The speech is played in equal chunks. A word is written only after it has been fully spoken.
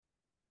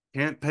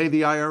Can't pay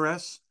the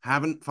IRS?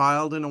 Haven't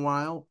filed in a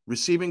while?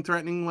 Receiving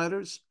threatening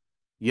letters?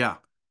 Yeah,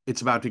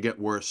 it's about to get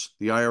worse.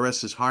 The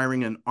IRS is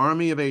hiring an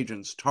army of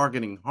agents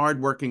targeting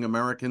hardworking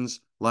Americans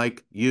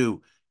like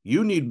you.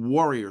 You need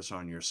warriors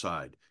on your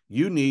side.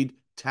 You need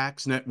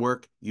Tax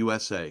Network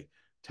USA.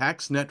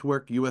 Tax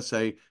Network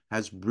USA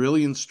has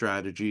brilliant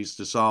strategies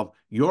to solve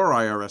your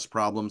IRS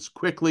problems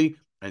quickly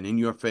and in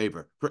your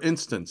favor. For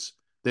instance,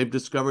 they've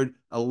discovered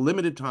a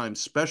limited time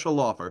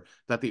special offer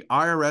that the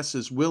IRS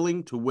is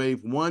willing to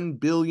waive $1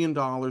 billion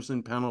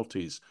in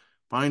penalties.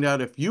 Find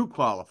out if you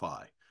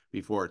qualify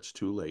before it's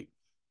too late.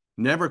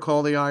 Never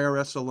call the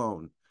IRS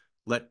alone.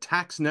 Let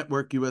Tax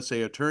Network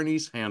USA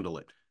attorneys handle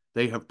it.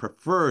 They have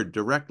preferred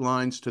direct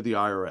lines to the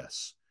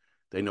IRS.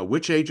 They know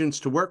which agents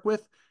to work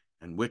with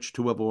and which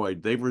to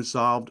avoid. They've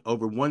resolved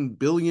over $1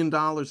 billion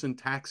in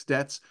tax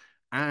debts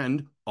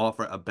and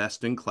offer a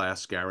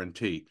best-in-class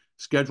guarantee.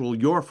 Schedule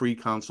your free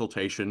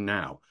consultation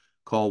now.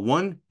 Call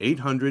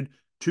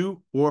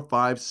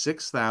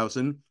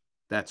 1-800-245-6000.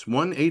 That's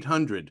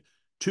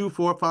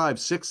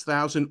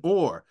 1-800-245-6000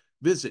 or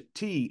visit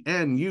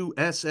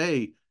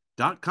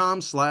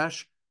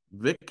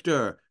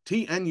tnusa.com/Victor.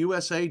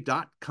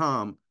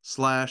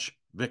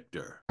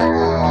 tnusa.com/Victor.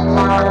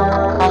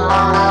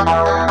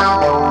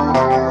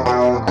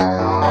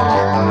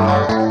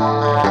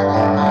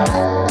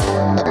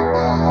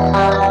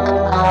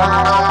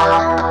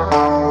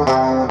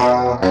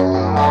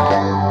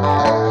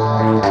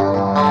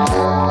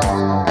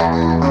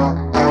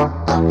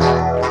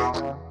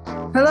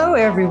 Hello,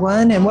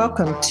 everyone, and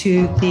welcome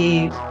to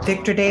the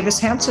Victor Davis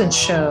Hanson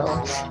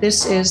Show.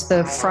 This is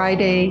the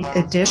Friday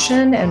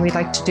edition, and we'd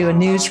like to do a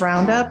news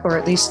roundup, or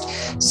at least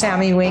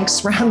Sammy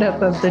Wink's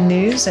roundup of the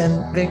news,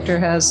 and Victor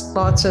has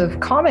lots of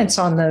comments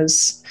on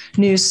those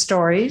news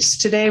stories.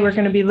 Today, we're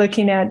going to be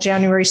looking at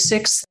January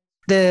 6th,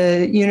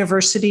 the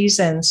universities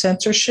and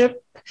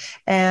censorship,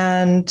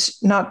 and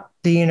not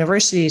the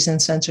universities and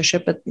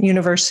censorship, but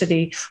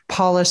university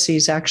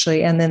policies,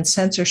 actually, and then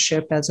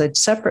censorship as a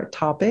separate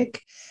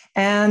topic.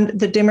 And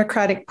the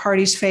Democratic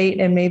Party's fate.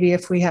 And maybe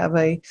if we have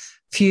a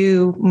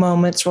few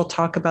moments, we'll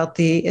talk about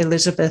the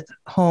Elizabeth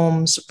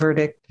Holmes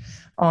verdict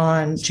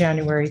on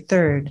January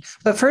 3rd.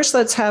 But first,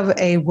 let's have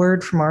a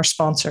word from our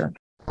sponsor.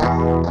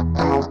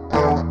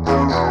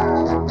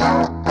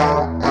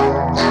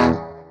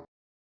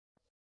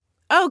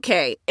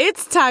 Okay,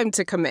 it's time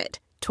to commit.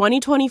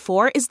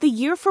 2024 is the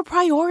year for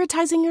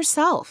prioritizing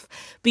yourself.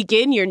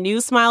 Begin your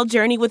new smile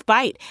journey with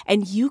Byte,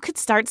 and you could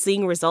start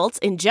seeing results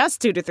in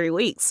just 2 to 3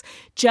 weeks.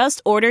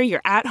 Just order your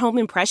at-home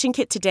impression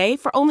kit today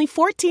for only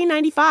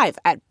 $14.95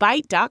 at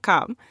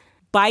Byte.com.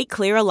 Byte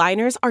clear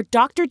aligners are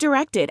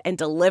doctor-directed and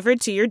delivered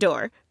to your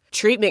door.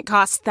 Treatment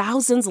costs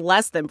thousands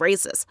less than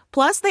braces.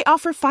 Plus, they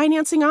offer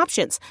financing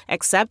options,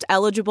 accept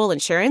eligible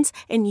insurance,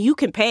 and you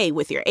can pay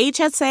with your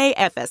HSA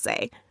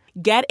FSA.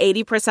 Get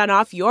 80%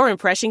 off your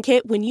impression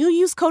kit when you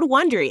use code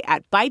WONDERY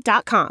at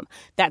Byte.com.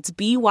 That's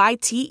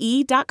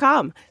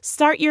BYTE.com.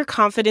 Start your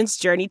confidence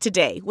journey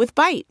today with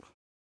Byte.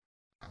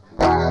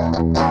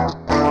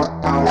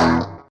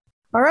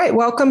 All right,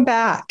 welcome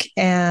back.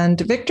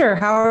 And Victor,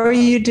 how are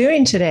you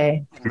doing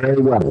today?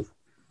 Very well.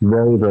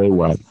 Very, very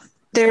well.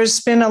 There's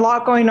been a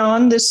lot going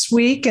on this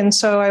week, and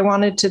so I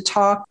wanted to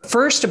talk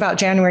first about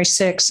January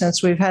 6th,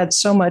 since we've had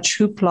so much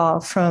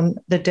hoopla from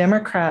the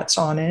Democrats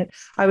on it.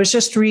 I was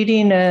just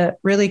reading a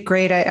really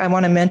great, I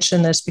want to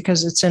mention this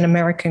because it's in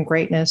American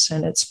Greatness,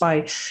 and it's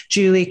by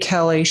Julie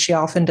Kelly. She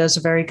often does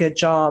a very good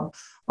job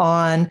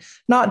on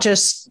not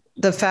just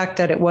the fact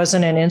that it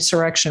wasn't an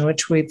insurrection,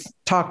 which we've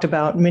talked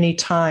about many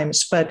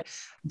times, but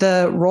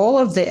the role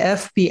of the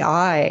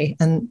FBI.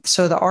 And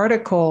so the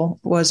article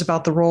was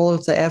about the role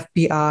of the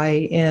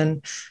FBI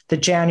in the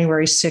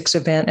January 6th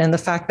event and the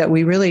fact that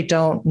we really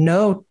don't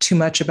know too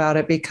much about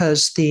it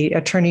because the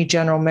Attorney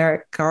General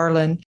Merrick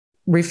Garland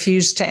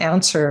refused to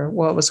answer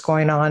what was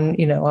going on,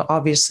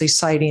 obviously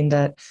citing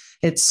that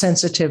it's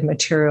sensitive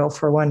material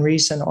for one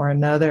reason or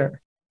another.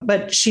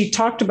 But she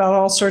talked about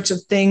all sorts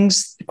of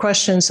things,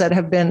 questions that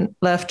have been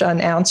left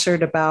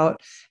unanswered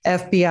about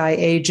FBI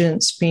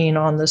agents being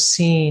on the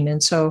scene.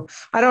 And so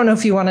I don't know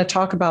if you want to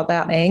talk about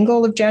that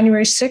angle of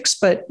January 6th,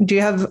 but do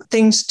you have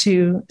things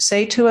to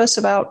say to us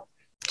about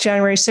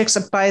January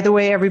 6th? By the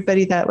way,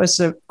 everybody, that was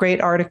a great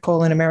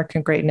article in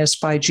American Greatness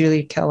by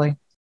Julie Kelly.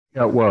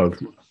 Yeah, it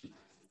was.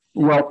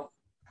 Well,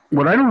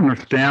 what I don't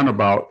understand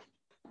about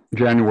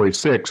January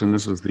 6th, and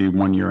this is the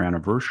 1-year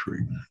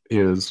anniversary,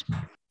 is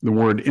the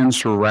word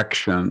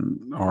insurrection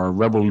or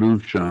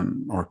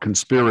revolution or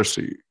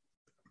conspiracy,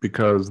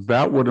 because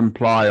that would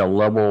imply a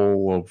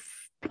level of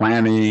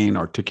planning,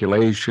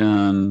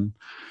 articulation,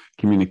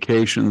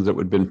 communications that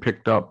would have been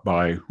picked up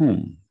by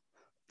whom?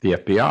 The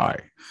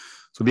FBI.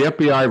 So the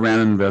FBI ran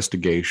an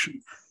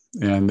investigation,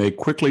 and they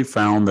quickly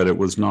found that it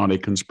was not a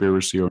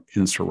conspiracy or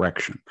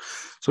insurrection.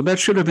 So that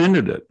should have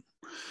ended it,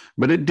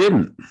 but it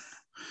didn't.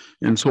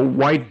 And so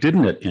why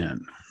didn't it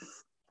end?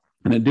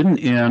 And it didn't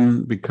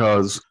end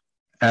because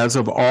as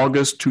of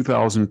August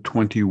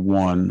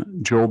 2021,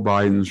 Joe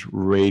Biden's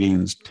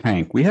ratings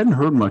tanked. We hadn't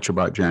heard much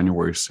about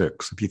January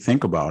 6th. If you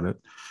think about it,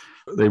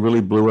 they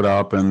really blew it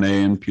up, and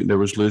there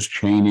was Liz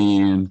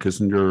Cheney and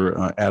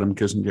Kissinger, Adam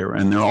Kissinger,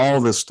 and all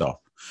this stuff.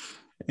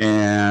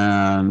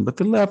 But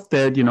the left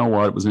said, you know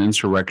what, it was an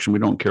insurrection. We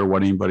don't care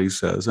what anybody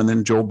says. And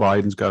then Joe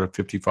Biden's got a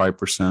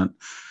 55%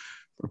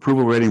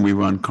 approval rating. We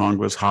run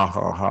Congress, ha,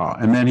 ha, ha.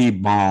 And then he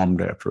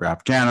bombed after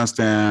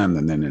Afghanistan,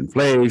 and then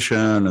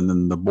inflation, and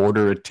then the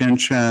border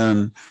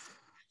attention,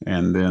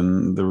 and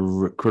then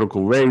the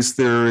critical race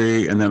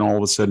theory. And then all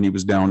of a sudden he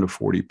was down to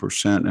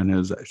 40% and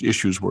his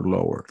issues were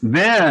lower.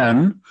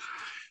 Then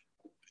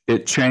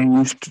it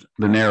changed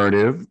the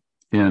narrative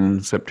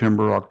in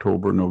September,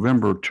 October,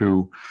 November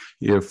to,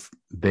 if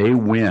they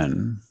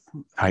win,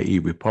 i.e.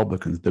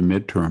 Republicans, the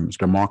midterms,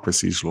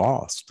 democracy's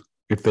lost.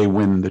 If they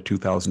win the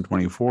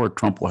 2024,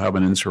 Trump will have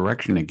an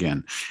insurrection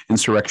again.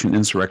 Insurrection.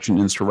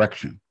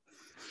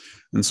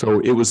 And so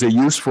it was a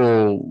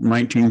useful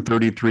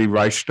 1933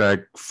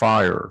 Reichstag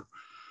fire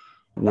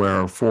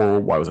where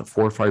 4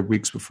 or 5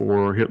 weeks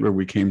before Hitler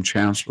became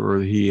chancellor,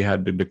 he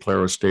had to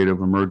declare a state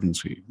of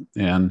emergency.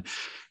 And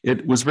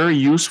it was very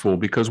useful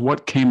because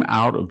what came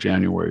out of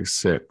January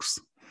 6th,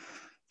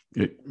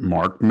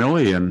 Mark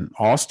Milley and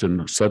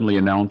Austin suddenly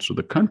announced to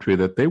the country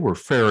that they were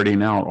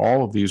ferreting out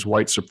all of these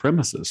white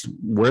supremacists.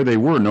 Where they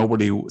were,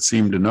 nobody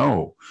seemed to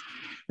know.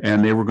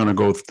 And they were going to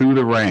go through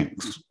the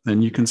ranks.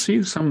 And you can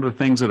see some of the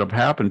things that have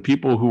happened.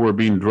 People who were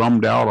being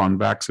drummed out on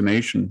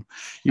vaccination,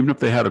 even if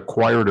they had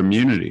acquired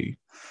immunity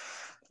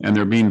and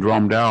they're being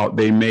drummed out,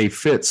 they may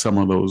fit some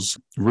of those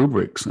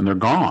rubrics and they're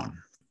gone.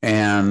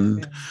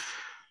 And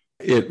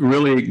it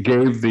really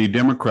gave the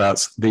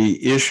Democrats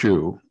the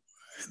issue.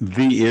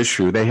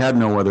 They had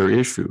no other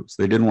issues.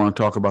 They didn't want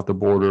to talk about the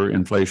border,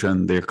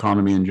 inflation, the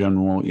economy in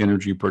general,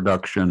 energy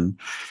production,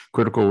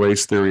 critical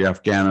race theory,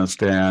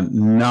 Afghanistan,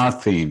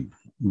 nothing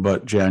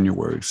but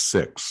January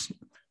 6th.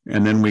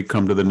 And then we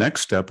come to the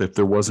next step. If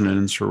there wasn't an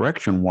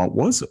insurrection, what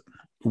was it?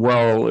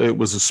 Well, it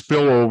was a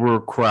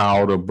spillover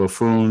crowd of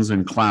buffoons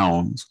and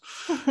clowns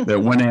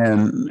that went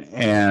in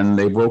and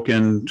they broke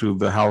into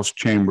the House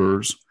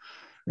chambers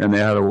and they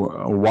had a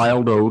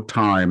wild old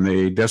time.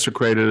 They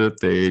desecrated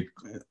it.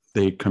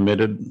 They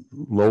committed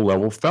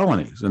low-level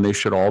felonies, and they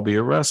should all be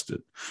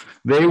arrested.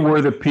 They were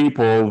the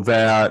people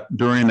that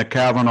during the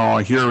Kavanaugh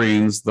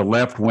hearings, the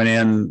left went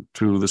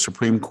into the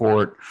Supreme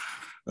Court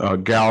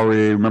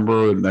gallery,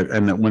 remember,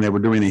 and when they were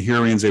doing the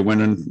hearings, they went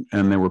in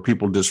and there were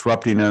people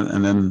disrupting it.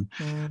 And then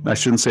I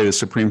shouldn't say the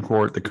Supreme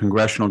Court, the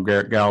congressional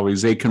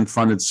galleries, they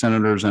confronted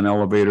senators in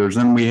elevators.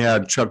 Then we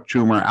had Chuck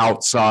Schumer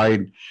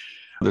outside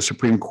the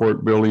Supreme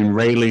Court building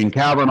railing,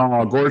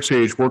 Kavanaugh,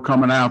 Gorsuch, we're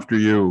coming after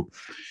you.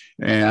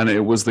 And it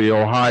was the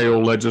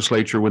Ohio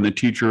legislature when the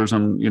teachers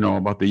and,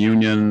 about the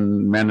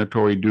union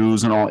mandatory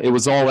dues and all, it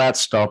was all that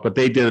stuff, but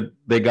they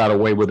got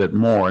away with it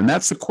more. And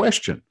that's the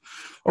question.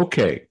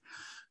 Okay.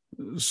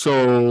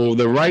 So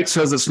the right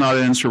says it's not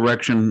an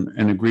insurrection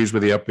and agrees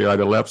with the FBI.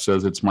 The left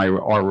says it's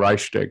our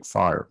Reichstag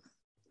fire.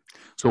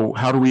 So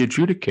how do we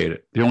adjudicate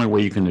it? The only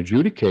way you can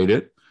adjudicate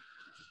it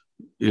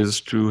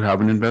is to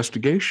have an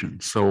investigation.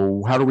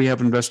 So how do we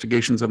have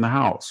investigations in the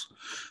House?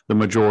 The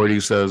majority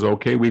says,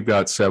 okay, we've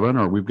got 7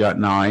 or we've got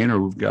 9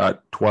 or we've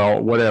got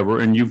 12, whatever,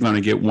 and you're going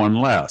to get one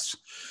less.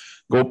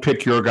 Go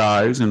pick your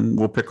guys and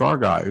we'll pick our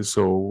guys.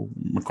 So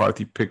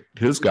McCarthy picked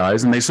his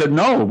guys and they said,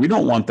 no, we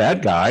don't want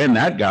that guy and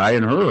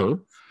her.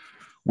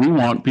 We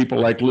want people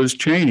like Liz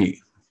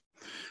Cheney.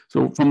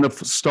 So from the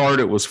start,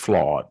 it was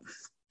flawed.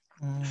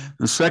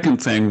 The second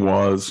thing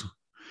was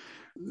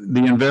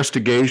the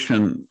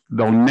investigation,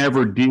 they'll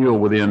never deal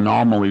with the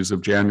anomalies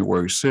of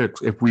January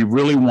 6th. If we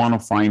really want to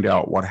find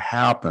out what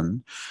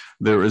happened,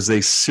 there is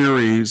a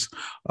series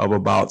of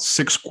about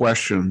 6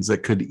 questions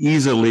that could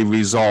easily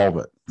resolve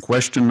it.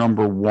 Question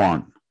number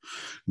 1,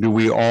 do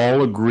we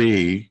all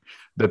agree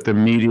that the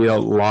media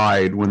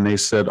lied when they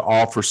said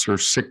Officer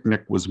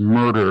Sicknick was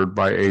murdered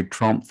by a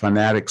Trump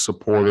fanatic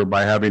supporter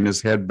by having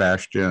his head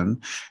bashed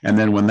in? And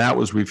then when that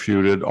was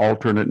refuted,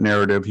 alternate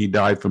narrative, he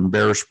died from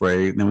bear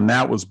spray. And when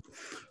that was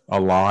a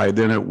lie,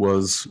 then it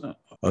was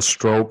a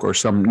stroke or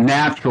some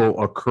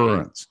natural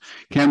occurrence.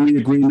 Can we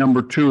agree,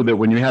 number 2, that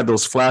when you had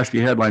those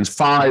flashy headlines,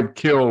 5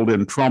 killed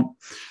in Trump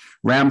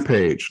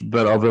rampage,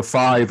 that of the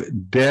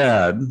 5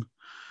 dead,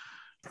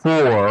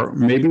 4,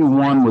 maybe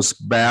 1 was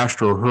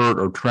bashed or hurt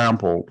or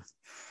trampled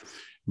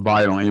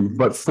violently,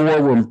 but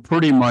 4 were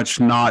pretty much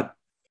not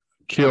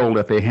killed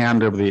at the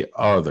hand of the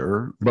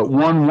other, but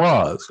 1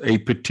 was a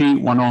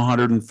petite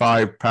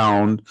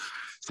 105-pound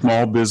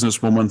small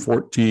businesswoman,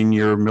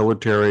 14-year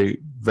military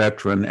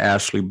veteran,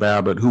 Ashley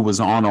Babbitt, who was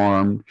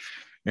unarmed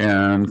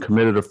and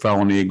committed a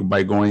felony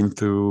by going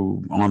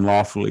through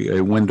unlawfully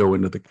a window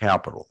into the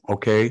Capitol.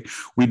 Okay?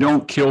 We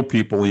don't kill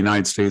people in the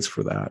United States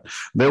for that.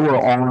 There were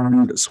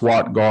armed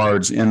SWAT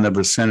guards in the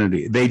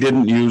vicinity. They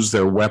didn't use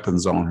their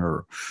weapons on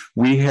her.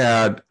 We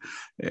had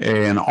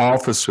an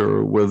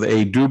officer with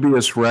a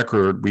dubious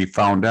record, we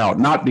found out,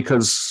 not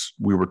because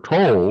we were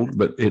told,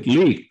 but it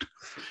leaked,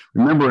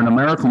 Remember, in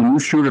America, when you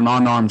shoot an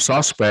unarmed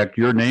suspect,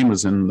 your name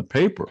is in the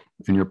paper,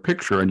 in your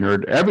picture, and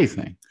your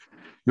everything.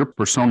 You're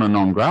persona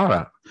non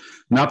grata.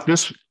 Not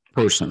this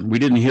person. We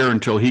didn't hear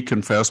until he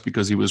confessed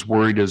because he was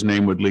worried his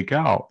name would leak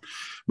out.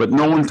 But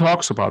no one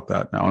talks about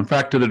that now. In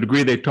fact, to the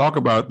degree they talk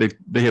about it,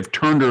 they have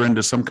turned her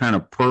into some kind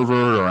of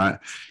pervert or a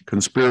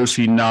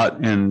conspiracy nut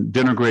and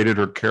denigrated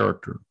her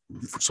character.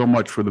 So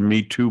much for the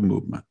Me Too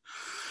movement.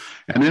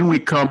 And then we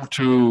come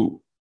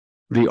to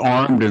the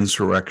armed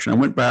insurrection. I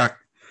went back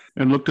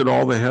and looked at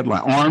all the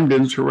headlines. Armed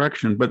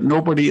insurrection, but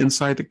nobody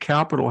inside the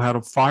Capitol had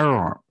a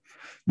firearm,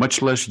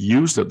 much less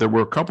used it. There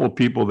were a couple of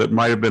people that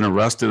might have been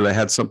arrested that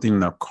had something in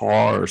their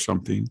car or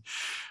something,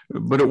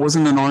 but it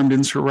wasn't an armed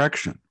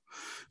insurrection.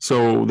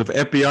 So the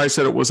FBI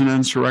said it was an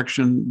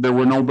insurrection. There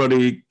were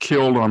nobody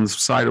killed on the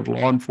side of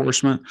law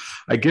enforcement.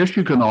 I guess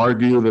you can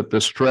argue that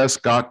the stress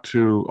got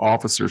to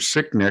Officer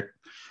Sicknick,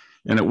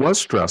 and it was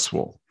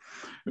stressful.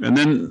 And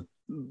then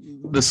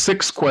the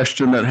sixth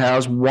question that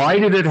has, why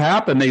did it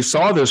happen? They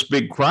saw this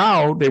big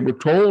crowd. They were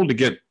told to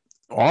get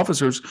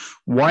officers.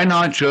 Why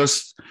not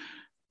just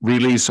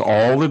release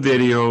all the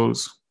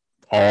videos,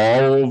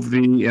 all of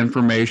the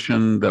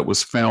information that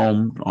was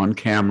filmed on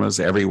cameras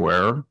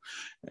everywhere,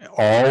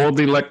 all of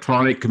the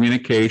electronic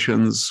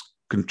communications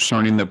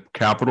concerning the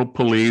Capitol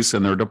Police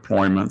and their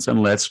deployments,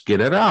 and let's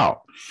get it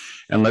out.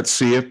 And let's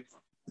see if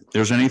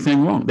there's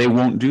anything wrong. They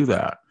won't do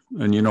that.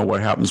 And you know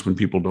what happens when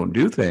people don't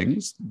do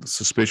things? The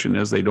suspicion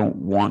is they don't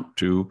want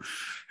to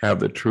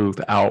have the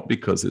truth out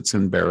because it's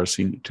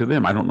embarrassing to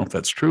them. I don't know if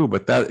that's true,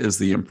 but that is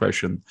the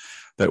impression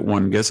that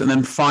one gets. And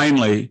then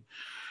finally,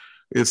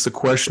 it's the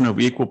question of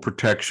equal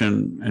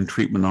protection and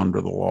treatment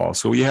under the law.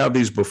 So you have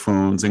these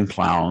buffoons and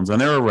clowns, and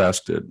they're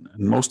arrested.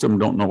 And most of them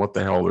don't know what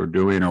the hell they're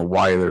doing or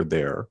why they're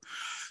there.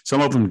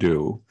 Some of them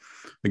do.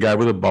 The guy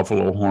with the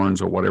buffalo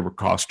horns or whatever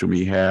costume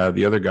he had,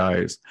 the other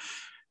guys.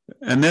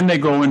 And then they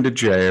go into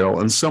jail,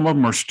 and some of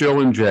them are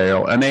still in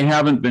jail, and they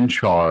haven't been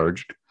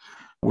charged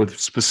with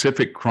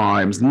specific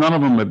crimes. None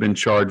of them have been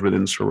charged with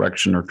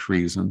insurrection or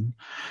treason.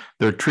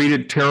 They're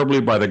treated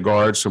terribly by the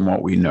guards from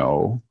what we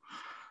know.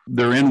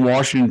 They're in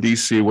Washington,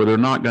 D.C., where they're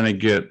not going to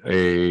get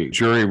a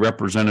jury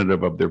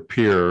representative of their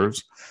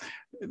peers.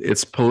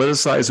 It's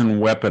politicized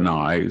and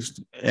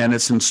weaponized, and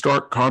it's in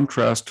stark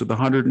contrast to the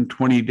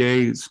 120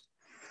 days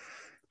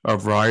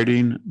of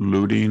rioting,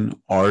 looting,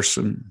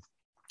 arson,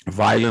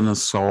 violent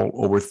assault,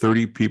 over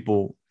 30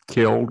 people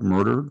killed,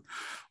 murdered,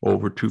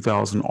 over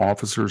 2,000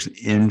 officers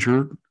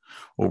injured,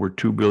 over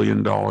 $2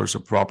 billion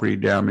of property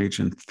damage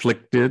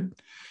inflicted,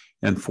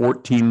 and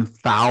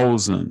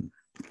 14,000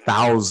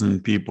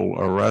 people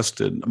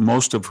arrested,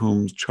 most of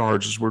whom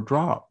charges were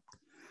dropped.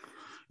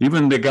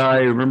 Even the guy,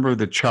 remember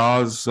the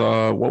Chaz,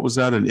 what was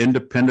that, an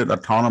independent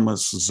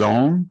autonomous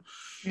zone?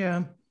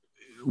 Yeah.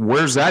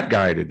 Where's that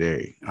guy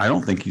today? I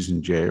don't think he's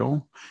in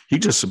jail. He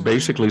just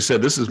basically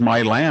said, this is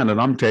my land and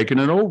I'm taking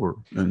it over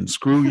and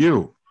screw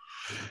you.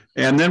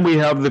 And then we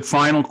have the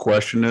final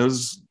question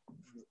is,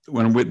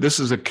 this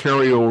is a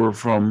carryover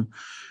from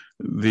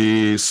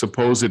the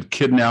supposed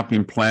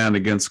kidnapping plan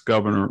against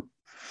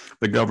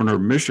the governor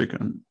of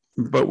Michigan.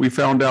 But we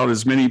found out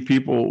as many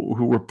people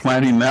who were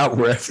planning that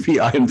were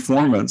FBI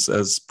informants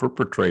as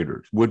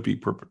perpetrators, would-be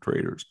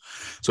perpetrators.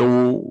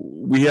 So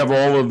we have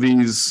all of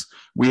these.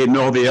 We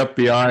know the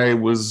FBI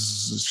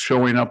was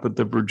showing up at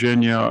the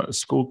Virginia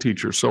school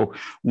teacher. So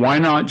why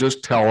not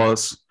just tell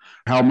us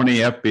how many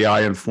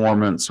FBI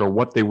informants or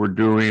what they were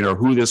doing or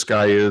who this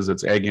guy is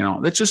that's egging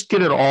on? Let's just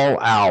get it all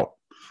out.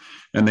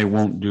 And they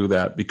won't do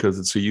that because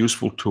it's a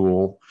useful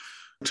tool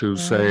to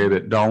say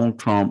that Donald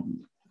Trump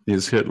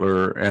is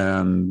Hitler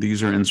and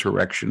these are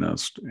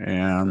insurrectionists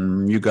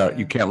and you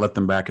can't let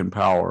them back in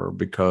power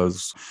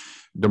because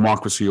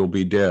democracy will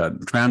be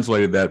dead.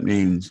 Translated, that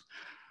means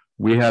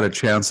we had a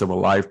chance of a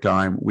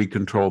lifetime. We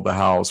controlled the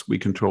House. We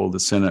controlled the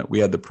Senate. We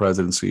had the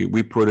presidency.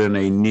 We put in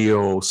a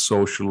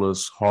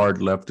neo-socialist, hard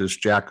leftist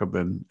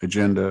Jacobin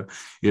agenda.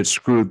 It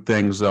screwed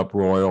things up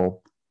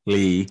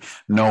royally.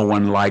 No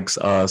one likes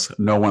us.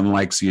 No one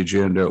likes the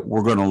agenda.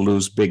 We're going to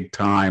lose big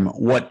time.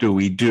 What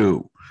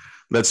do?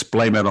 Let's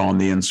blame it on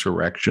the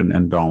insurrection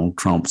and Donald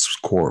Trump's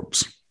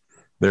corpse.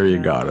 There you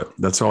got it.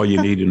 That's all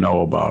you need to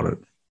know about it.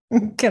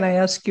 Can I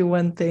ask you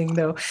one thing,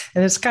 though?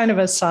 And it's kind of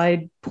a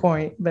side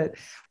point, but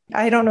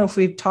I don't know if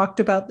we've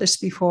talked about this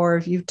before,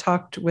 if you've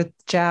talked with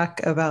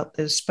Jack about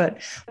this,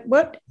 but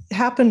what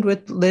happened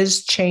with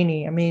Liz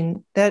Cheney? I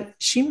mean, that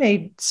she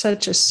made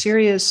such a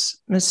serious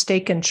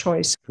mistaken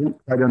choice.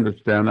 I'd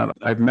understand that.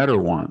 I've met her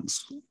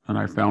once, and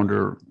I found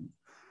her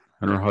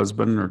and her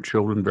husband and her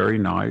children very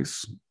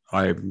nice.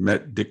 I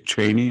met Dick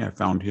Cheney. I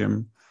found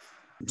him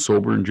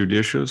sober and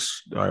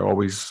judicious. I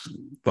always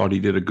thought he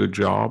did a good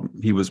job.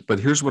 But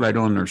here's what I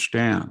don't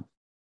understand.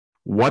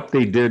 What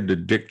they did to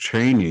Dick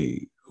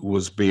Cheney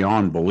was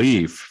beyond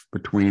belief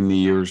between the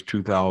years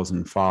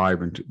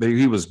 2005 and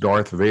he was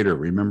Darth Vader,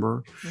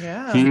 remember?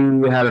 Yeah. He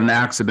had an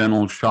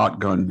accidental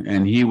shotgun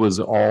and he was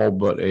all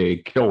but a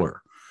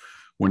killer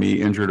when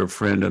he injured a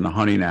friend in a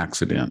hunting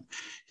accident.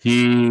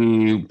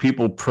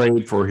 People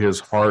prayed for his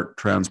heart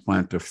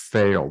transplant to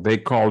fail. They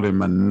called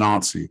him a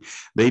Nazi.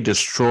 They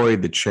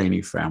destroyed the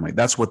Cheney family.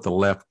 That's what the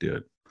left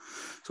did.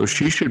 So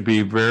she should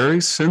be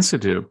very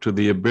sensitive to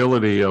the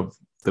ability of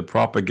the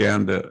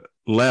propaganda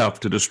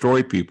left to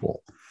destroy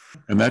people.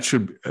 And that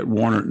should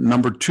warn her.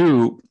 Number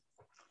two,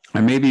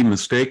 I may be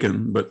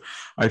mistaken, but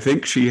I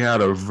think she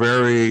had a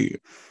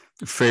very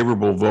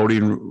favorable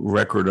voting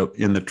record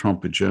in the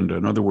Trump agenda.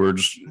 In other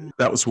words,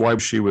 that was why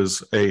she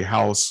was a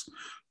House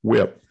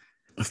whip,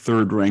 a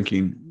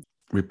third-ranking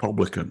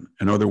Republican.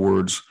 In other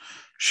words,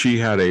 she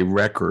had a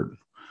record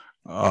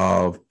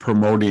of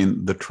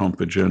promoting the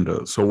Trump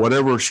agenda. So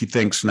whatever she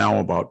thinks now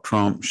about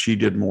Trump, she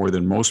did more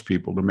than most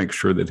people to make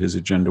sure that his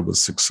agenda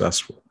was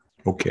successful.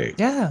 Okay.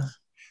 Yeah.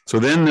 So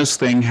then this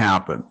thing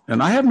happened.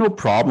 And I have no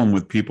problem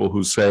with people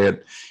who say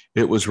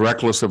it was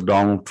reckless of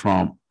Donald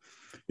Trump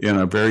in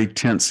a very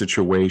tense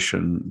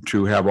situation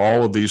to have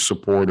all of these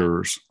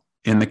supporters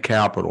in the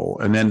Capitol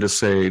and then to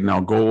say, now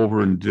go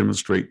over and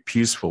demonstrate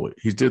peacefully.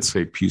 He did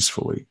say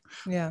peacefully.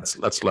 Yeah.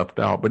 That's left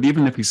out. But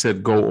even if he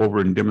said go over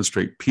and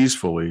demonstrate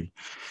peacefully,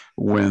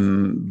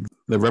 when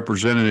the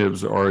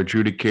representatives are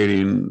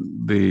adjudicating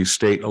the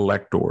slate of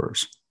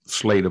electors,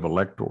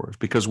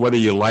 because whether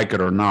you like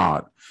it or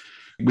not,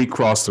 we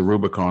crossed the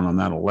Rubicon on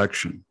that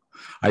election.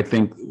 I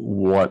think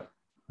what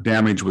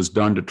damage was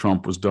done to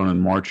Trump was done in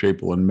March,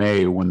 April, and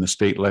May when the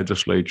state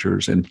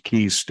legislatures and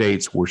key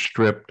states were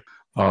stripped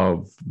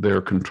of their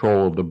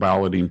control of the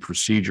balloting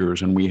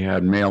procedures. And we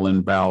had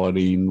mail-in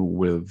balloting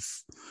with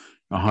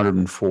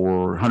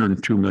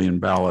 102 million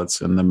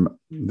ballots, and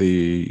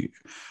the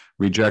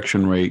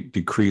rejection rate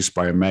decreased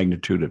by a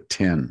magnitude of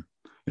 10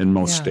 in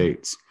most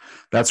states.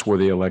 That's where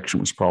the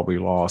election was probably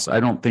lost. I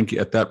don't think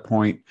at that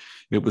point,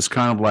 it was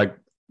kind of like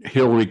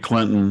Hillary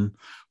Clinton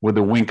with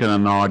a wink and a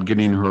nod,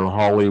 getting her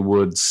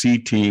Hollywood C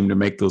team to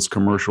make those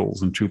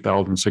commercials in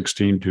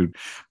 2016 to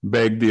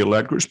beg the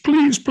electors,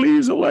 please,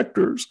 please,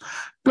 electors,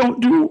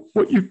 don't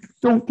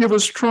give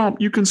us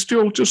Trump. You can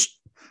still just,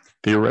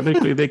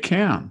 theoretically, they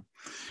can.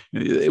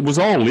 It was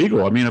all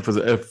legal. I mean, if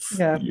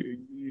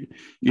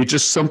it's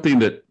just something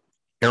that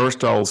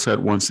Aristotle said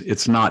once,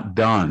 it's not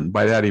done.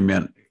 By that he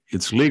meant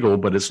it's legal,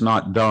 but it's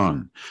not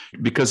done.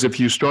 Because if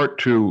you start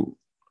to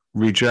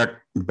reject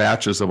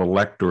batches of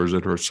electors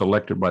that are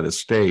selected by the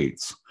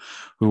states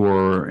who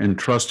are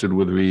entrusted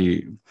with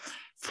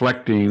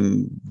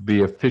reflecting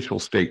the official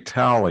state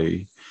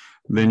tally,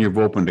 then you've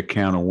opened a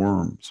can of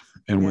worms.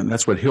 And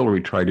that's what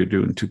Hillary tried to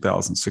do in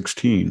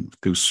 2016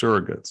 through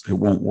surrogates. It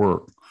won't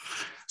work.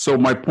 So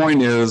my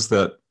point is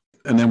that,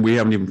 and then we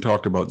haven't even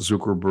talked about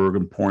Zuckerberg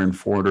and pouring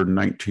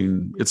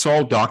 419. It's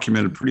all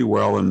documented pretty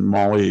well in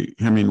Molly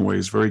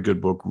Hemingway's very good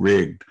book,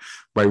 Rigged.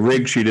 By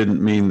rigged, she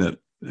didn't mean that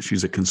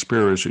she's a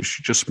conspiracy.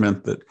 She just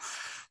meant that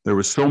there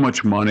was so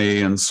much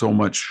money and so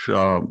much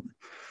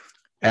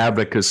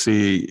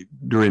advocacy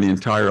during the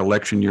entire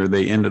election year.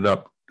 They ended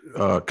up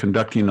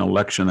conducting an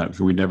election that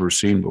we'd never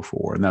seen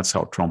before, and that's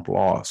how Trump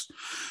lost.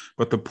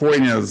 But the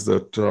point is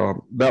that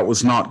that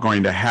was not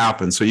going to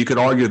happen. So you could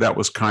argue that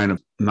was kind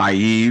of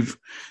naive,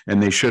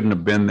 and they shouldn't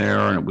have been there,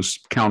 and it was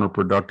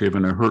counterproductive,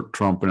 and it hurt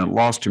Trump, and it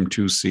lost him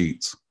 2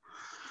 seats.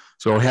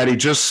 So had he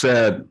just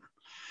said,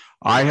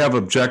 I have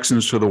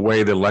objections to the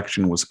way the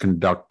election was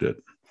conducted.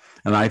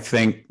 And I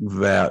think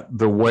that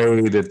the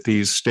way that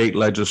these state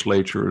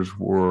legislatures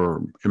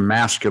were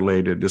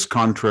emasculated is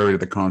contrary to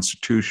the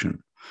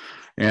Constitution.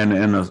 And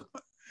in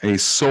a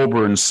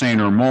sober and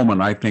saner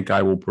moment, I think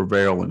I will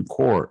prevail in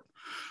court.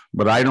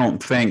 But I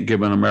don't think,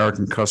 given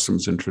American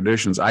customs and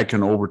traditions, I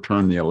can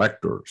overturn the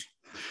electors.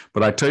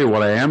 But I tell you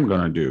what I am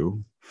going to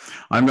do.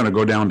 I'm going to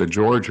go down to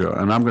Georgia,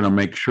 and I'm going to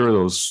make sure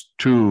those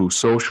 2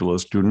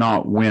 socialists do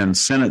not win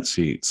Senate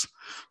seats.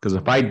 Because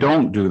if I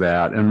don't do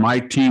that and my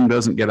team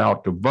doesn't get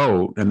out to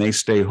vote and they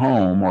stay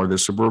home, or the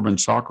suburban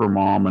soccer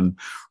mom and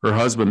her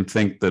husband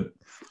think that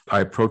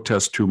I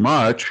protest too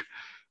much,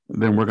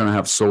 then we're going to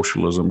have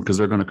socialism, because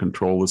they're going to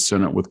control the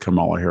Senate with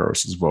Kamala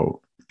Harris's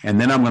vote. And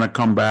then I'm going to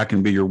come back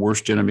and be your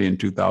worst enemy in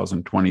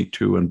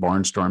 2022 and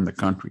barnstorm the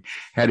country.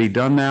 Had he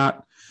done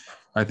that,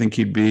 I think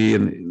he'd be,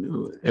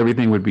 and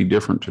everything would be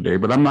different today.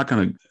 But I'm not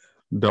going to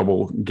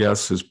double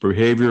guess his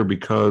behavior,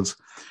 because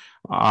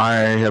I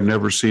have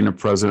never seen a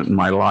president in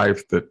my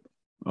life that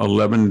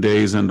 11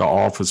 days into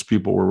office,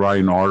 people were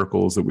writing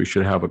articles that we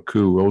should have a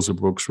coup. Rosa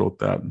Brooks wrote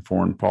that in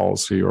Foreign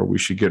Policy, or we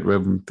should get rid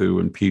of him through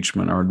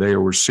impeachment, or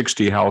there were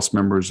 60 House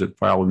members that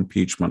filed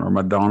impeachment, or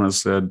Madonna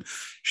said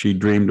she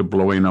dreamed of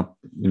blowing up,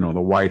 the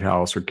White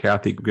House, or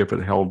Kathy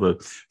Griffith held a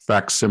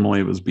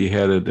facsimile, was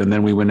beheaded. And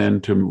then we went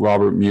into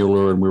Robert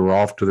Mueller, and we were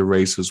off to the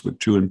races with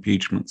 2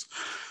 impeachments.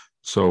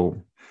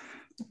 So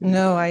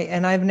no,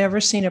 I've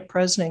never seen a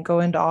president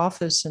go into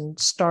office and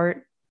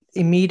start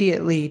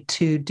immediately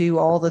to do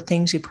all the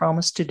things he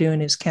promised to do in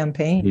his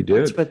campaign. He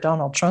did. That's what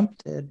Donald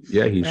Trump did.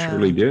 Yeah, he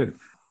surely did.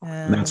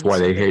 And that's why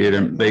they hated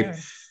him.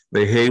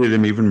 They hated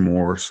him even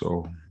more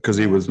so, because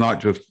he was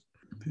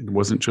it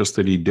wasn't just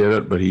that he did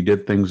it, but he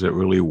did things that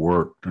really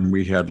worked. And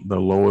we had the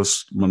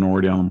lowest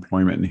minority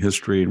unemployment in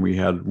history, and we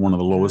had one of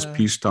the lowest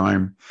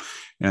peacetime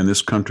And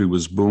this country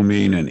was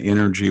booming in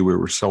energy. We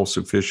were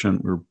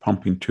self-sufficient. We were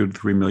pumping 2 to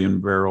 3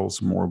 million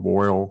barrels more of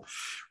oil.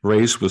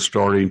 Race was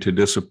starting to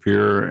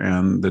disappear,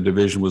 and the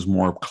division was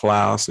more of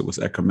class. It was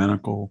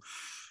ecumenical.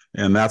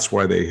 And that's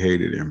why they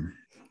hated him.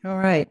 All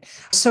right.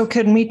 So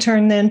can we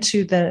turn then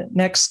to the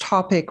next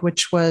topic,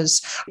 which was,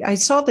 I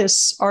saw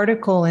this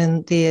article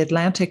in The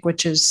Atlantic,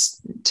 which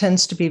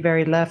tends to be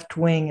very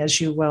left-wing, as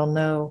you well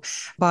know,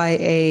 by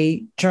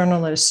a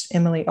journalist,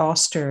 Emily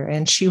Oster.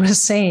 And she was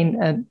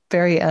saying a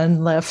very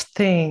unleft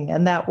thing,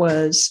 and that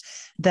was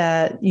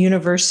that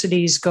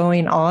universities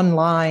going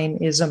online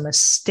is a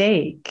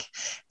mistake.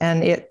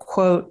 And it,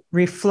 quote,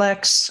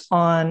 reflects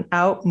on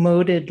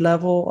outmoded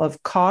level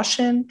of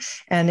caution,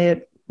 and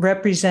it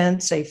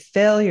represents a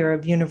failure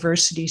of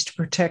universities to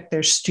protect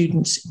their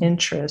students'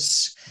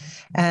 interests.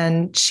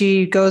 And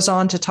she goes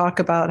on to talk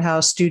about how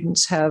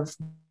students have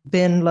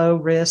been low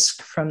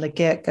risk from the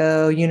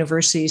get-go.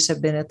 Universities have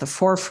been at the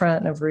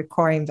forefront of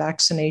requiring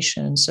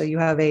vaccination. So you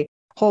have a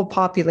whole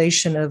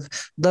population of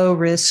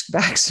low-risk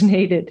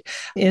vaccinated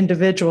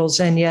individuals.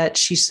 And yet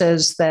she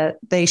says that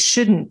they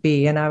shouldn't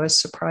be, and I was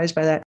surprised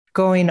by that,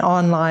 going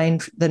online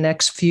the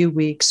next few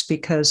weeks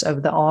because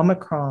of the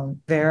Omicron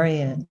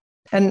variant.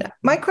 And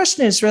my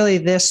question is really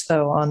this,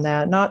 though, on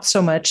that, not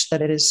so much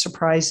that it is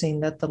surprising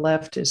that the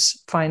left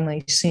is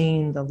finally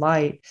seeing the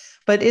light,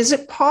 but is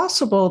it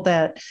possible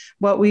that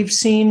what we've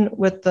seen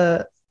with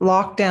the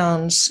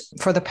lockdowns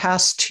for the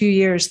past 2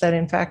 years, that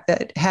in fact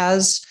that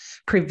has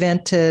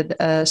prevented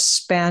a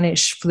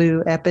Spanish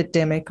flu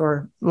epidemic,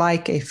 or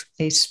like a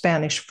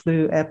Spanish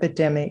flu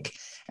epidemic,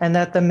 and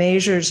that the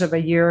measures of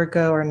a year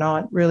ago are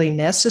not really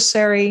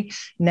necessary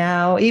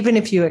now, even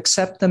if you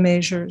accept the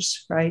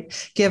measures,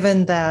 right?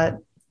 Given that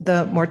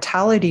the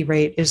mortality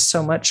rate is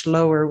so much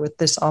lower with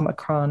this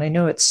Omicron. I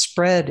know its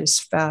spread is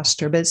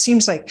faster, but it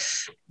seems like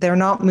they're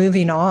not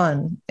moving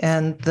on,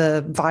 and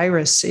the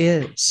virus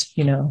is,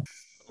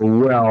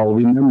 Well,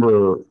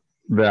 remember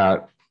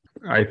that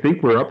I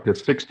think we're up to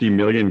 60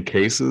 million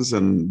cases,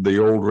 and the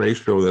old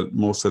ratio that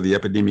most of the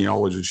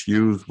epidemiologists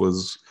used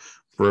was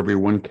for every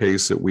one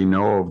case that we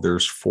know of,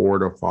 there's 4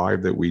 to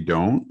 5 that we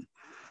don't.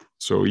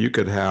 So you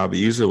could have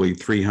easily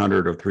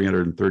 300 of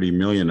 330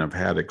 million have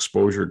had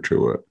exposure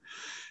to it.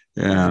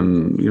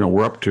 And,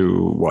 we're up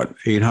to what,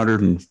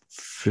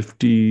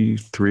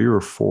 853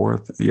 or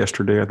 4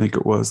 yesterday, I think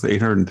it was,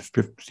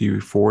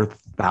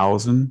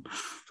 854,000.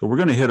 So we're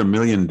going to hit 1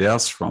 million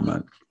deaths from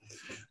it.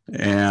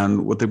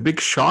 And what the big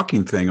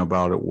shocking thing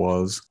about it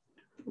was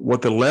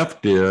what the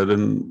left did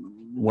and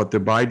what the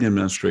Biden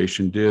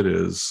administration did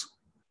is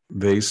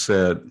they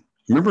said,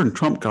 remember when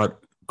Trump got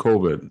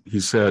COVID,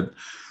 he said,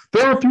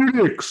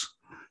 therapeutics,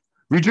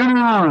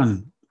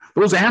 Regeneron,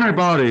 those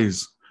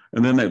antibodies.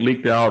 And then that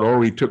leaked out,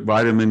 he took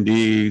vitamin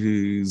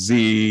D,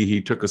 Z,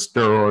 he took a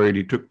steroid,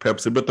 he took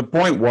Pepsi. But the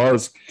point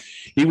was,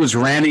 he was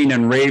ranting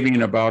and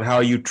raving about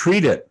how you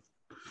treat it.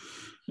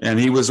 And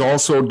he was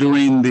also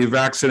doing the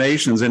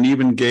vaccinations and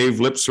even gave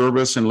lip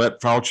service and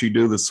let Fauci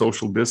do the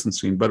social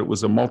distancing. But it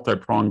was a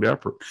multi-pronged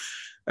effort.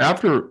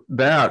 After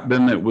that,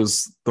 then it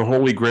was the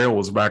holy grail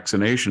was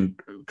vaccination,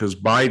 because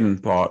Biden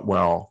thought,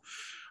 well,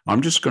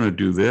 I'm just going to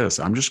do this.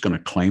 I'm just going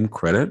to claim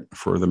credit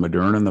for the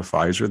Moderna and the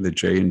Pfizer, the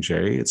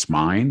J&J. It's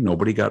mine.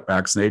 Nobody got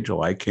vaccinated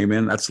till I came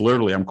in. That's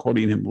literally, I'm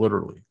quoting him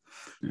literally.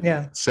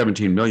 Yeah.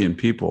 17 million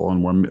people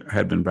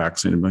had been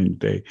vaccinated a million a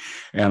day.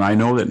 And I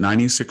know that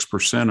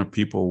 96% of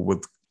people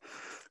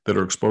that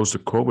are exposed to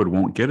COVID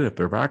won't get it if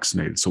they're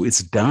vaccinated. So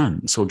it's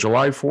done. So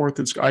July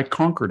 4th, I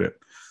conquered it.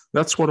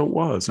 That's what it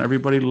was. And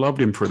everybody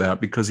loved him for that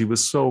because he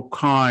was so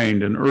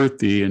kind and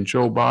earthy, and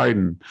Joe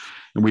Biden.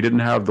 And we didn't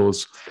have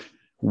those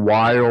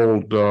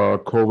wild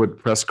COVID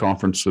press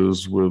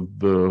conferences with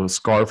the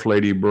Scarf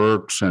Lady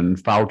Burks and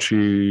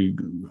Fauci,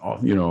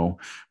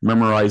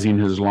 memorizing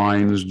his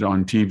lines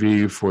on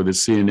TV for the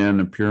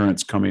CNN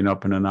appearance coming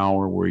up in an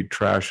hour where he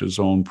trashed his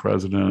own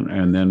president.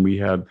 And then we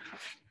had,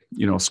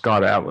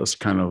 Scott Atlas,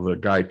 kind of the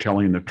guy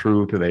telling the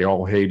truth that they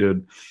all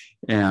hated.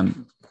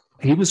 And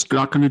he was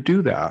not going to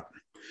do that.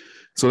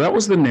 So that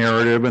was the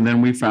narrative. And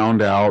then we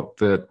found out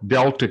that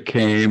Delta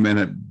came, and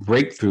at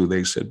breakthrough,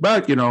 they said,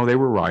 but, they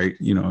were right.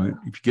 If you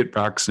get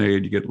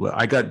vaccinated,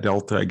 I got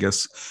Delta. I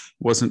guess it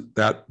wasn't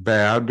that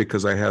bad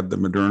because I had the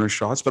Moderna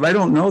shots, but I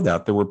don't know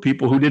that. There were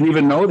people who didn't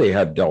even know they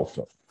had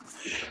Delta.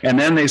 And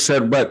then they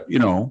said, but,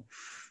 you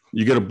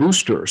get a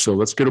booster. So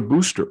let's get a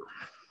booster.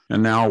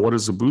 And now what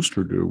does the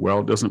booster do? Well,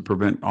 it doesn't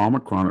prevent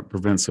Omicron. It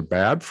prevents a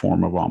bad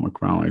form of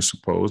Omicron, I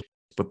suppose.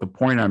 But the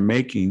point I'm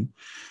making,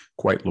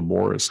 quite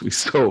laboriously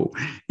so,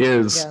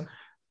 is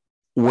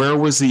where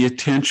was the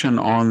attention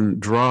on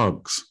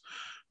drugs?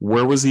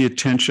 Where was the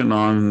attention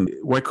on,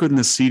 why couldn't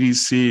the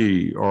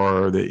CDC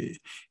or the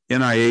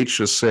NIH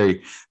just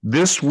say,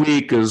 this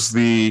week is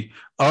the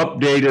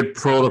updated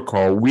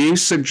protocol. We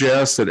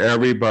suggest that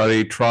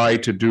everybody try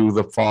to do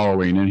the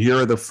following, and here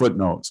are the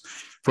footnotes.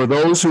 For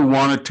those who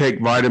want to take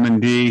vitamin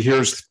D,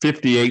 here's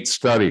 58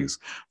 studies.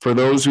 For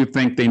those who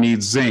think they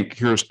need zinc,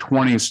 here's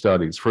 20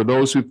 studies. For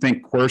those who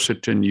think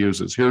quercetin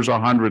uses, here's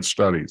 100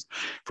 studies.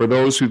 For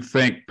those who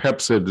think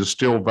Pepcid is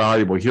still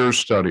valuable, here's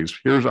studies.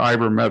 Here's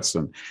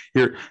ivermectin.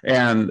 Here,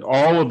 and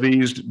all of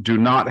these do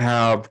not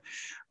have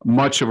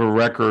much of a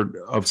record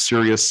of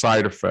serious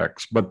side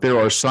effects, but there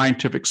are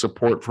scientific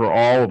support for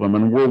all of them,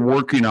 and we're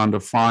working on to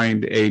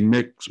find a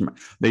mix.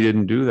 They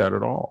didn't do that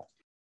at all.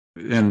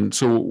 And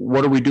so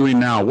what are we doing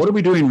now? What are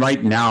we doing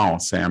right now,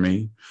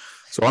 Sammy?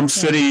 So I'm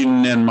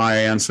sitting in my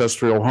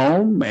ancestral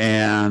home,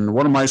 and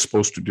what am I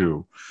supposed to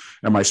do?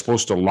 Am I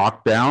supposed to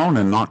lock down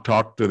and not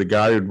talk to the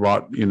guy who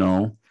brought,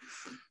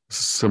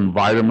 some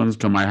vitamins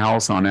to my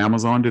house on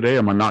Amazon today?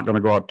 Am I not going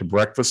to go out to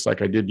breakfast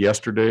like I did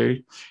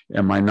yesterday?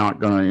 Am I not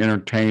going to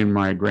entertain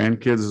my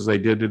grandkids as I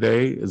did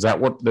today? Is that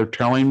what they're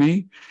telling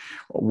me?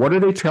 What are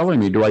they telling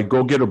me? Do I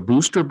go get a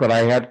booster, but I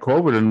had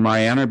COVID and my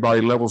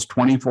antibody level's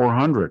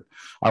 2,400?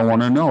 I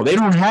want to know. They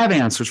don't have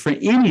answers for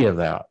any of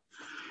that.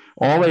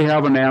 All they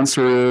have an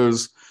answer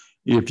is,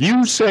 if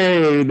you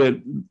say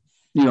that,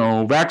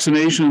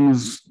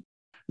 vaccinations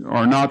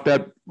are not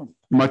that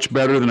much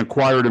better than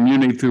acquired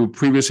immunity through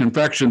previous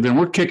infection, then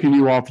we're kicking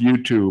you off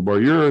YouTube, or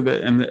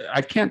and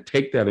I can't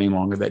take that any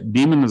longer. That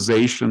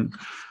demonization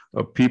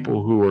of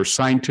people who are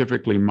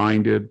scientifically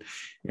minded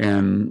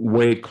and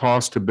weigh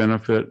cost to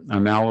benefit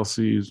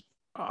analyses.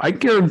 I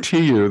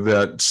guarantee you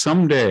that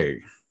someday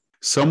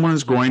someone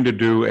is going to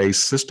do a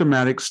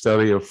systematic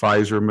study of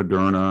Pfizer,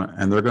 Moderna,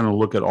 and they're going to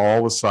look at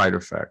all the side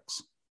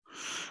effects,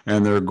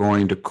 and they're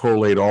going to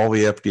collate all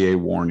the FDA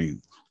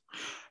warnings.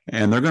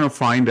 And they're going to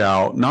find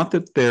out, not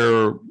that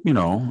they're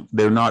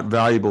not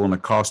valuable in a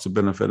cost to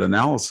benefit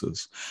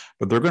analysis,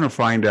 but they're going to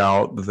find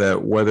out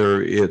that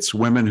whether it's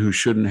women who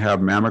shouldn't have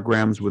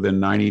mammograms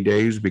within 90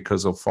 days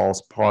because of false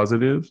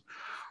positives,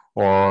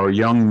 or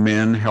young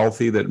men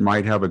healthy that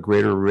might have a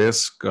greater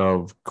risk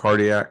of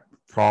cardiac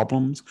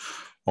problems,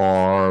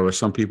 or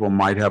some people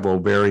might have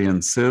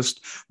ovarian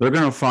cyst, they're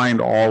going to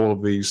find all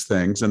of these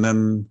things. And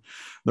then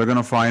they're going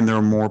to find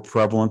they're more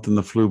prevalent than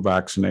the flu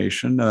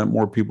vaccination, and that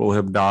more people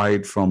have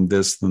died from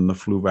this than the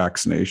flu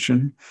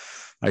vaccination.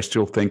 I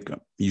still think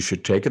you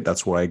should take it.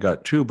 That's why I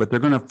got two, but they're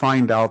going to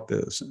find out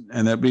this.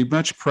 And it'd be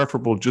much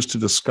preferable just to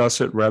discuss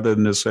it rather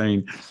than just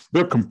saying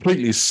they're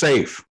completely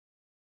safe.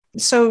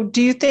 So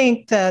do you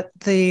think that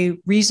the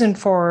reason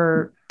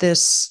for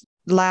this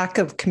lack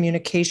of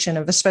communication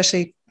of,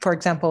 especially, for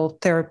example,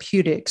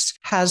 therapeutics,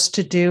 has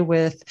to do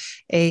with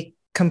a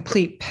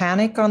complete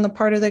panic on the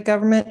part of the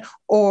government,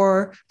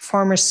 or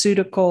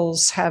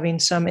pharmaceuticals having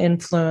some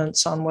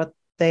influence on what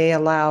they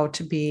allow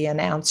to be an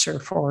answer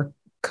for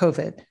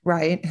COVID,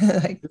 right?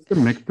 It's a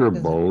mixture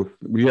of both.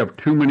 We have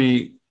too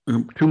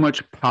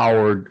much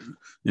power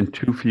in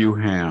too few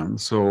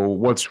hands. So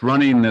what's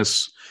running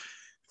this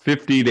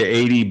 $50 to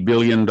 $80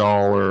 billion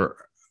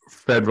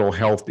federal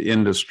health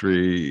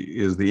industry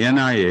is the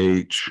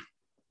NIH,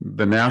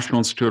 the National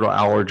Institute of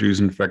Allergies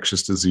and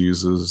Infectious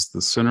Diseases,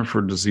 the Center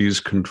for Disease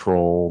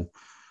Control,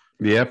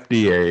 the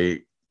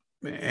FDA,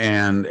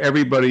 and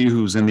everybody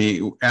who's in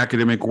the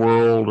academic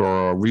world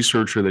or a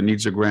researcher that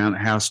needs a grant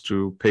has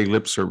to pay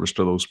lip service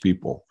to those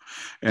people.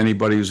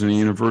 Anybody who's in a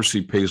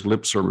university pays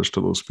lip service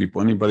to those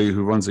people. Anybody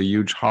who runs a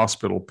huge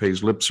hospital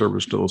pays lip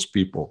service to those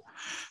people.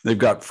 They've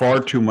got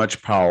far too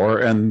much power,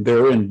 and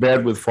they're in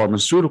bed with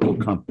pharmaceutical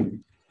companies.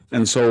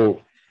 And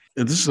so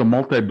this is a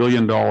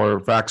multi-billion-dollar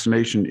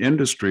vaccination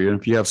industry. And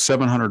if you have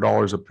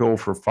 $700 a pill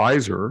for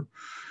Pfizer,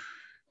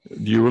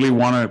 do you really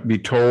want to be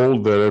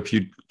told that if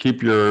you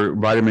keep your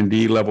vitamin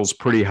D levels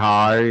pretty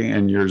high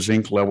and your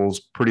zinc levels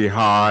pretty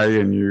high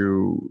and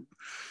you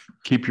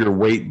keep your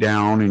weight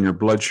down and your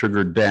blood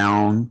sugar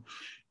down,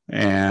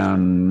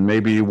 and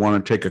maybe you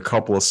want to take a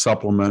couple of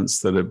supplements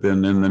that have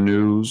been in the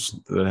news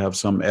that have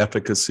some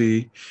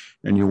efficacy,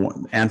 and you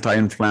want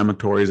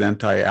anti-inflammatories,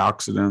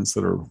 antioxidants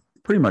that are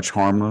pretty much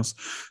harmless,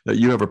 that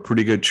you have a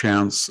pretty good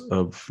chance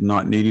of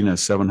not needing a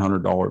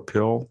 $700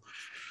 pill?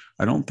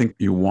 I don't think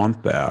you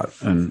want that.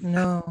 And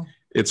no,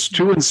 it's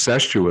too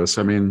incestuous.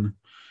 I mean,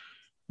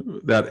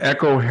 that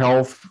Echo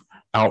Health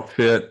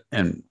outfit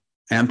and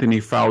Anthony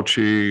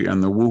Fauci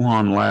and the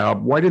Wuhan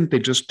lab, why didn't they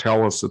just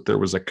tell us that there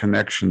was a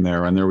connection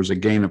there and there was a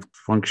gain of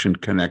function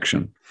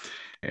connection?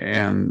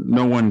 And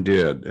no one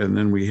did. And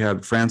then we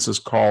had Francis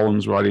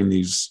Collins writing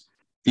these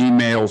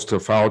emails to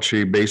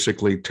Fauci,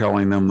 basically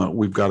telling them that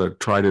we've got to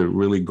try to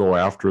really go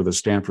after the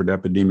Stanford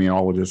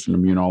epidemiologists and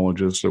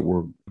immunologists that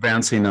were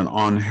advancing an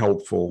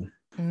unhelpful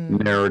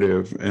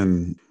narrative.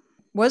 And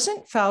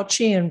wasn't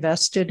Fauci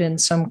invested in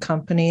some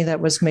company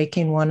that was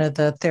making one of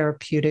the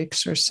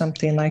therapeutics or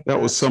something like that?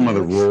 That was some of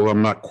the rule.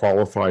 I'm not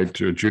qualified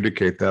to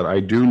adjudicate that.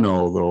 I do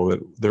know, though, that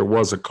there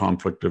was a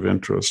conflict of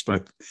interest.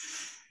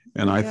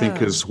 I think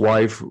his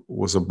wife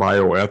was a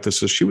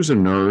bioethicist. She was a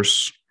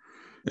nurse.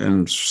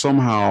 And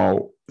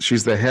somehow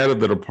she's the head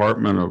of the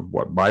department of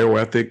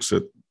bioethics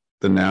at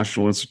the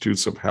National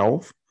Institutes of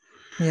Health.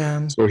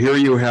 Yeah. So here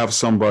you have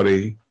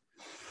somebody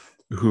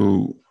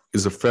who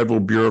is a federal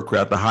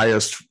bureaucrat, the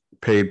highest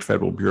paid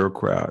federal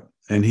bureaucrat.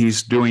 And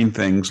he's doing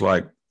things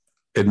like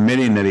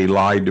admitting that he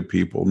lied to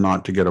people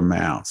not to get a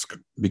mask,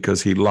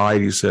 because he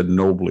lied, he said,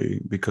 nobly,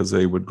 because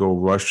they would go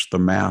rush the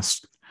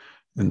mask.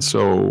 And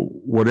so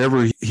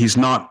whatever, he's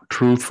not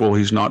truthful,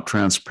 he's not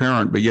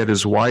transparent, but yet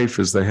his wife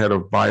is the head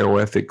of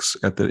bioethics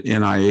at the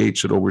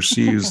NIH that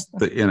oversees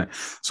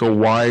so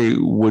why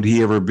would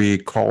he ever be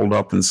called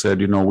up and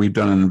said, we've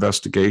done an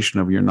investigation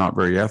of you're not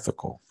very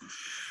ethical?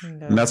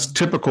 No. And that's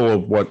typical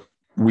of what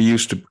we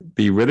used to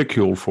be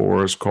ridiculed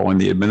for, is calling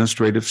the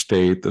administrative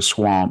state, the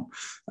swamp,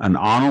 an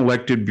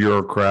unelected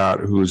bureaucrat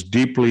who is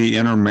deeply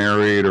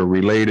intermarried or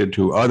related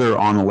to other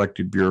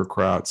unelected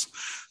bureaucrats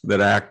that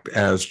act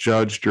as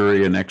judge,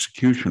 jury, and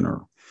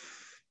executioner.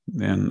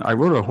 And I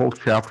wrote a whole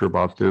chapter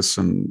about this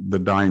in The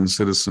Dying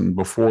Citizen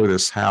before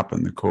this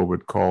happened, the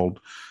COVID, called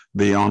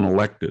The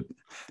Unelected.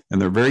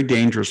 And they're very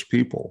dangerous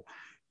people.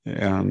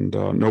 And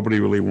nobody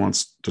really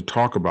wants to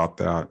talk about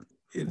that.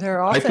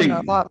 They're often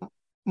a lot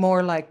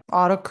more like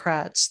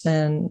autocrats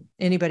than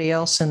anybody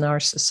else in our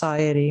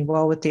society,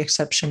 well, with the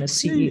exception of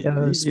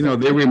CEOs.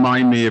 They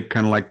remind me of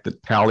kind of like the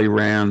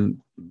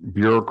Talleyrand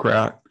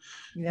bureaucrat,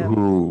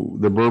 who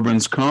the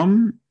Bourbons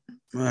come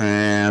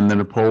and the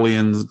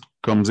Napoleon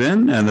comes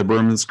in and the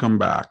Bourbons come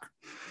back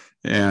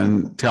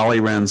and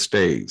Talleyrand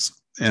stays.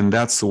 And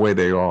that's the way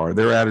they are.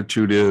 Their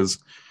attitude is,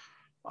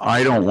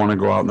 I don't want to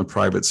go out in the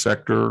private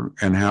sector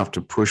and have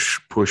to push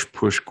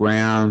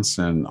grants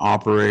and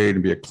operate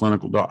and be a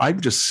clinical doctor. I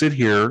just sit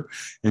here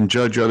and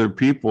judge other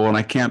people, and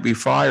I can't be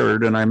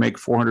fired, and I make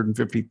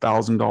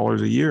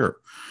 $450,000 a year.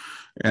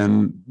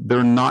 And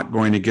they're not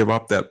going to give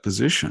up that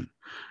position.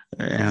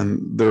 And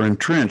they're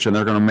entrenched, and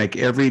they're going to make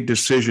every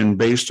decision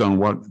based on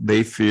what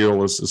they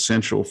feel is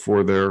essential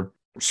for their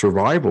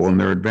survival and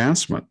their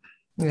advancement.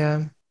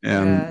 Yeah.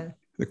 And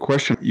the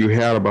question you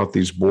had about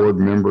these board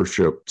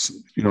memberships,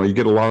 you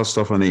get a lot of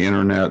stuff on the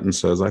internet and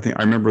says, I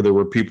remember there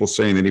were people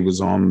saying that he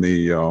was on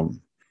the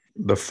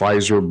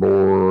Pfizer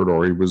board,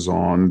 or he was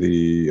on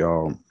the,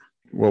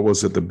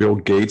 the Bill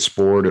Gates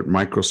board at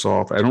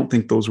Microsoft. I don't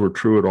think those were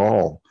true at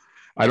all.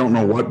 I don't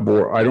know what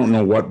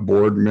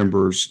board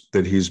members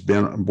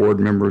that board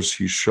members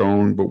he's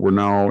shown, but we're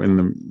now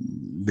in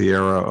the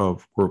era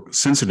of, we're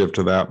sensitive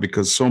to that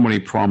because so many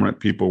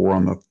prominent people were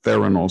on the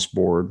Theranos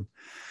board.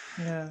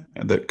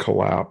 That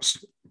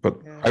collapsed. But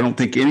I don't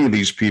think any of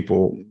these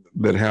people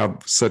that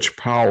have such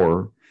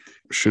power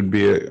should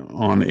be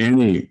on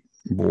any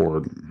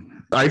board.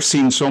 I've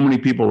seen so many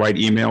people write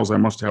emails. I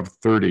must have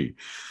 30.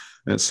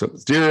 It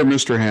says, Dear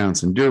Mr.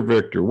 Hansen, dear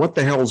Victor, what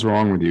the hell's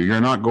wrong with you?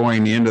 You're not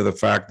going into the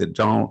fact that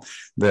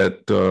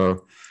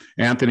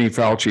Anthony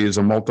Fauci is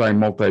a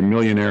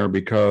multi-millionaire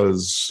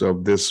because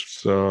of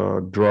this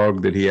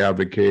drug that he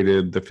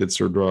advocated, the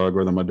Pfizer drug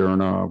or the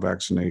Moderna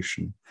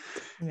vaccination.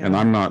 And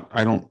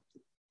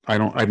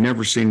I've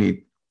never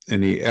seen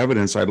any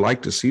evidence. I'd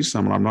like to see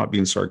some, and I'm not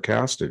being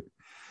sarcastic.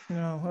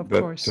 No, of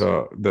course.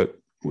 That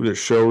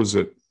shows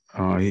that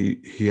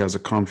he has a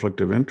conflict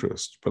of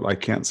interest, but I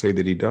can't say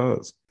that he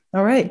does.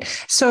 All right.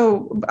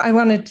 So I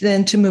wanted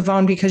then to move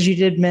on, because you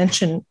did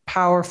mention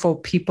powerful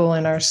people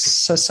in our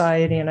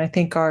society. And I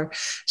think our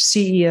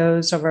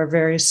CEOs of our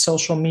various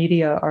social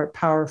media are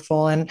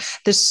powerful. And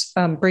this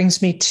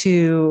brings me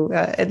to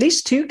at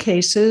least two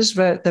cases,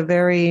 but the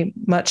very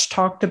much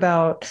talked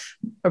about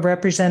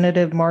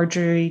Representative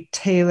Marjorie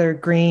Taylor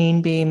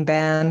Greene being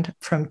banned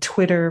from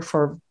Twitter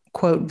for,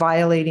 quote,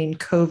 violating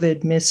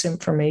COVID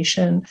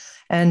misinformation,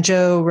 and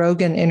Joe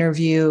Rogan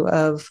interview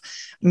of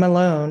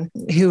Malone,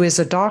 who is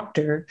a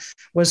doctor,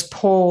 was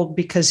pulled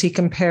because he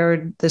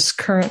compared this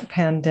current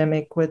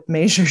pandemic with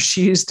measures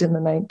used in the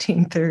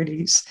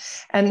 1930s.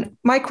 And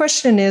my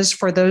question is,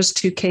 for those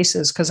two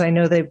cases, because I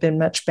know they've been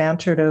much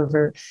bantered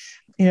over,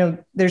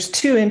 there's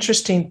two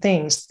interesting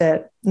things: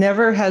 that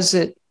never has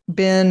it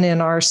been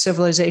in our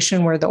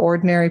civilization where the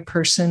ordinary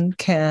person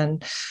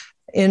can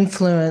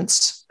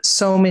influence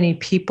so many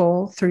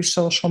people through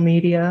social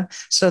media.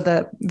 So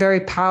the very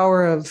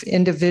power of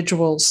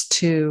individuals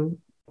to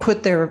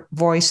put their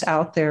voice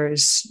out there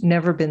has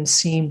never been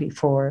seen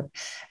before.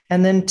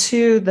 And then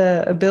two,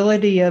 the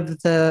ability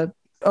of the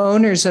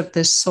owners of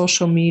this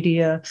social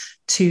media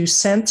to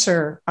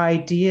censor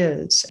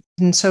ideas.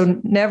 And so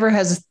never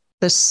has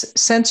this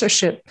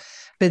censorship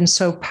been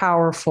so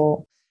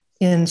powerful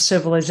in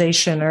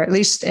civilization, or at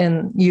least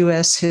in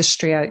U.S.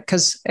 history,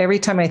 because every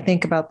time I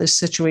think about this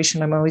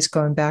situation, I'm always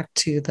going back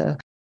to the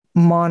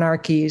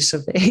monarchies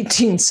of the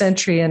 18th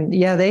century. And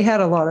they had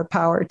a lot of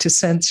power to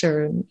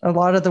censor, and a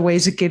lot of the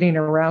ways of getting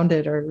around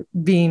it are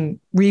being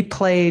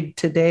replayed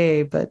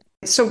today. But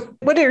so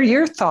what are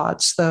your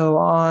thoughts, though,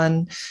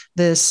 on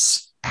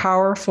this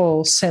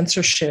powerful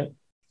censorship,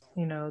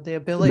 the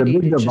ability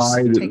to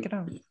just take it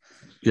on?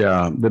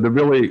 Yeah, the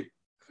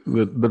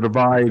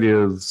divide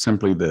is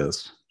simply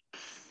this.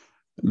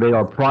 They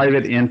are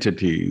private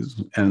entities,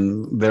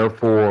 and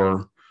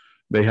therefore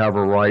they have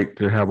a right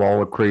to have all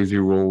the crazy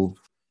rules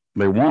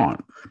they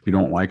want. If you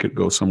don't like it,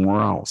 go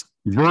somewhere else.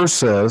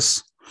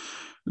 Versus,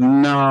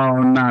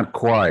 no, not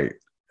quite.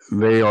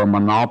 they are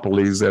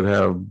monopolies that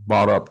have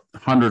bought up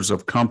hundreds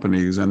of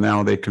companies, and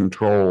now they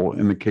control,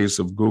 in the case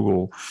of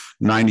Google,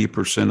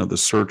 90% of the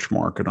search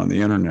market on the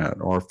internet,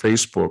 or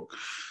Facebook,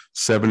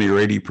 70 or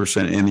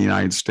 80% in the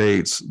United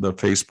States, the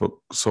Facebook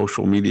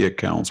social media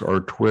accounts,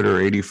 or Twitter,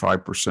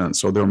 85%.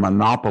 So they're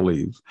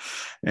monopolies.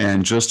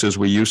 And just as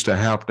we used to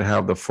have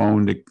the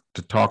phone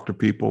to talk to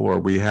people, or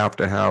we have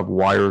to have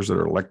wires that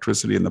are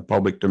electricity in the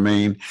public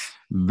domain,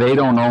 they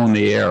don't own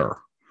the air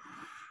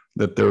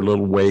that their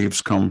little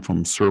waves come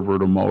from server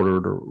to motor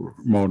to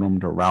modem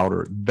to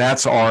router.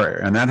 That's our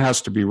air, and that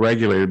has to be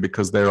regulated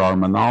because there are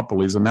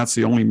monopolies, and that's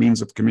the only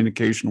means of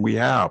communication we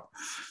have.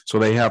 So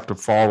they have to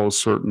follow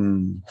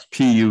certain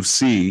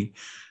PUC,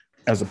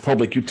 as a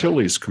Public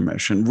Utilities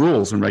Commission,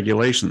 rules and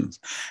regulations.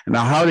 And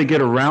now how they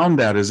get around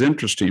that is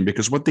interesting,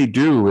 because what they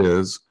do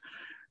is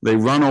they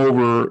run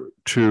over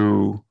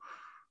to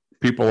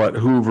people at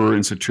Hoover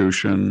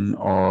Institution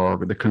or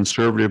the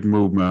conservative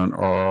movement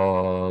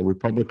or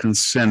Republican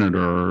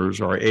senators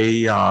or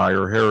AEI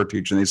or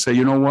Heritage, and they say,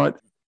 you know what?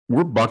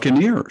 We're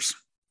buccaneers.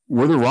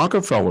 We're the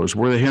Rockefellers.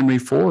 We're the Henry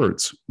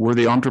Fords. We're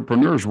the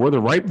entrepreneurs. We're the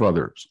Wright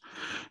brothers.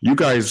 You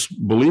guys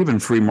believe in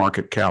free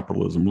market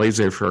capitalism,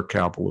 laissez-faire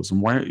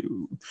capitalism. Why?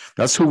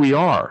 That's who we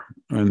are.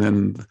 And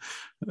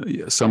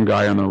then some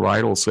guy on the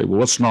right will say, well,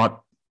 let's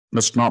not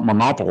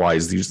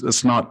monopolize these.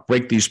 Let's not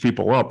break these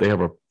people up. They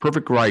have a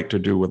perfect right to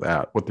do with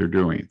that, what they're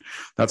doing.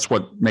 That's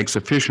what makes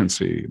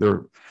efficiency.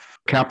 They're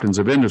captains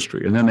of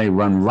industry. And then they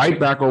run right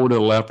back over to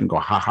the left and go,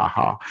 ha, ha,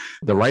 ha.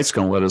 The right's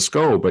going to let us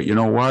go. But you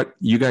know what?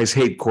 You guys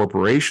hate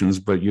corporations,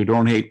 but you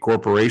don't hate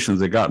corporations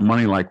that got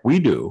money like we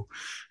do.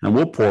 And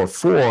we'll pour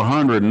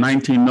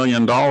 $419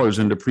 million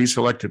into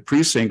pre-selected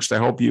precincts to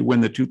help you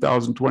win the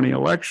 2020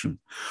 election.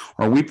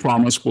 Or we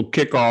promise we'll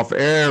kick off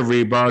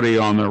everybody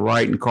on the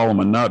right and call them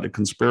a nut, a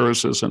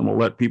conspiracist, and we'll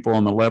let people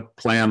on the left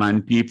plan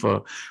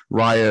Antifa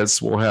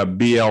riots. We'll have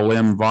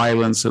BLM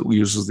violence that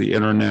uses the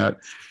internet.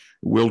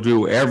 We'll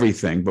do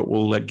everything, but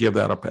we'll give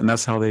that up. And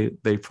that's how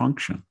they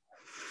function.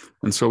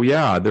 And so,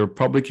 yeah, they're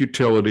public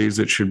utilities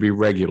that should be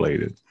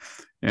regulated.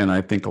 And I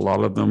think a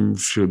lot of them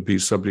should be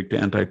subject to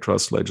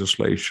antitrust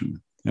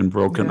legislation and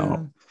broken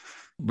up.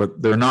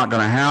 But they're not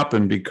going to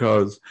happen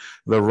because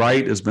the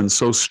right has been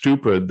so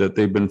stupid that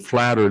they've been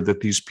flattered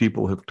that these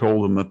people have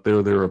told them that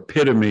they're their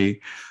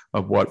epitome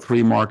of what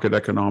free market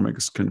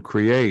economics can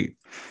create.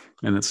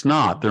 And it's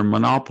not. They're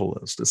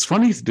monopolists. It's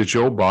funny that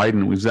Joe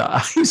Biden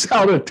he's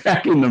out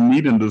attacking the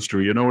meat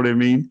industry. You know what I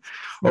mean?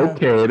 Yeah.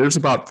 Okay, there's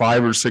about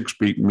 5 or 6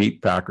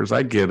 meat packers.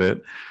 I get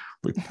it.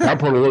 But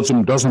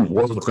capitalism doesn't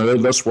work.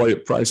 That's why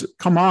it prices.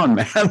 Come on,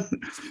 man.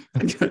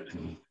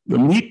 The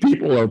meat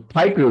people are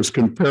pikers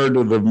compared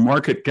to the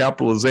market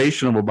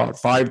capitalization of about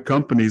 5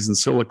 companies in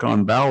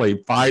Silicon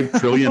Valley, $5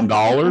 trillion.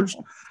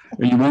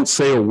 And you won't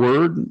say a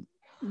word.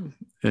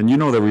 And you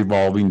know the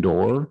revolving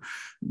door.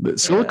 But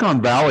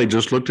Silicon Valley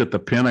just looked at the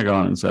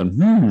Pentagon and said,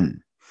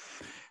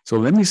 so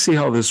let me see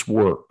how this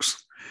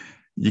works.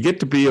 You get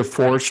to be a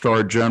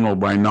 4-star general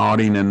by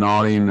nodding and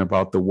nodding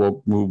about the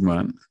woke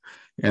movement.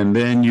 And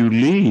then you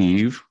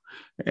leave,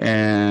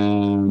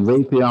 and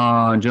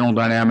Raytheon, General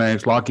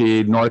Dynamics,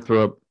 Lockheed,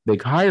 Northrop, they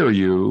hire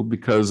you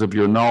because of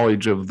your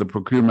knowledge of the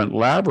procurement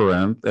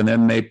labyrinth, and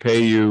then they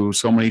pay you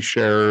so many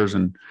shares,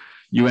 and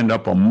you end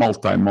up a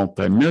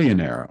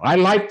multi-millionaire. I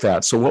like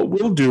that. So what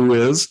we'll do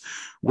is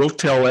we'll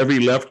tell every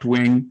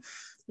left-wing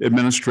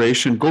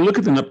administration, go look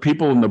at the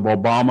people in the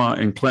Obama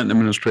and Clinton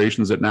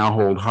administrations that now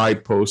hold high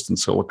posts in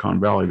Silicon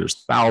Valley.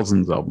 There's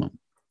thousands of them.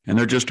 And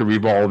they're just a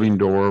revolving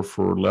door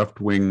for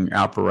left-wing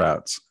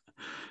apparats.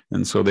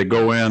 And so they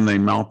go in, they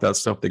mount that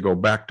stuff, they go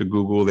back to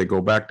Google, they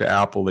go back to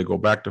Apple, they go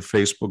back to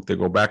Facebook, they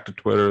go back to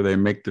Twitter, they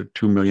make their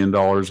 $2 million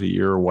a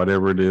year or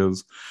whatever it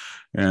is.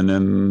 And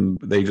then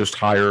they just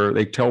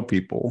they tell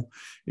people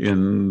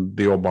in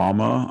the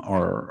Obama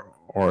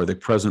or the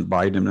present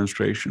Biden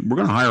administration, we're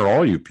going to hire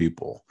all you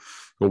people.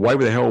 But why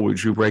the hell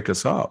would you break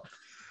us up?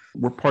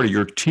 We're part of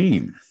your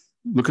team.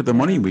 Look at the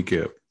money we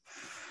give.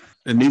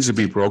 It needs to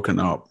be broken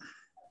up.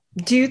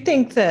 Do you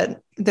think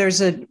that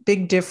there's a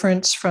big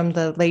difference from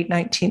the late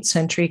 19th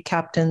century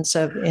captains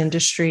of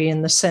industry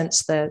in the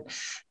sense that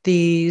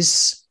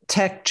these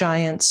tech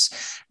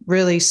giants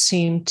really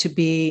seem to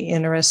be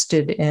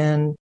interested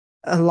in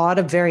a lot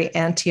of very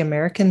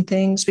anti-American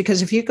things?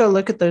 Because if you go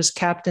look at those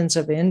captains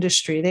of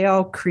industry, they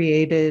all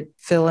created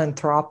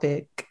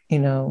philanthropic,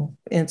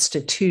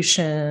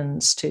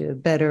 institutions to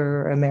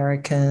better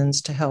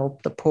Americans, to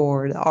help the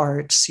poor, the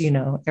arts,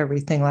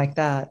 everything like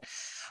that.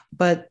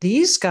 But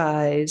these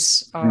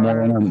guys are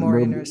more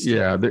interested.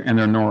 Yeah, they're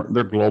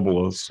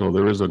globalists. So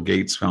there is a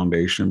Gates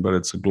Foundation, but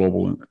it's they're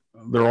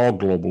all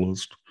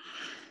globalist.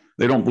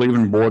 They don't believe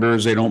in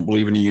borders. They don't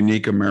believe in a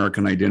unique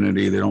American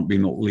identity. They don't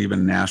believe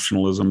in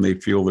nationalism. They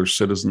feel they're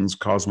citizens,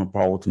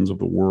 cosmopolitans of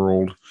the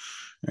world,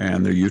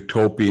 and they're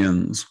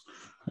utopians,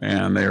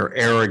 and they're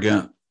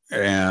arrogant.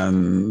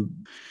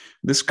 And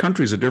this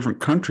country is a different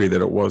country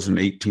than it was in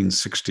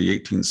 1860,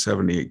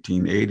 1870,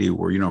 1880,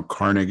 where,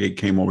 Carnegie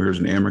came over here as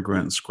an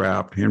immigrant and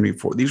scrapped. Henry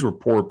Ford. These were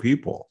poor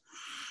people,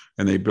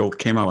 and they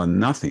came out of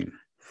nothing.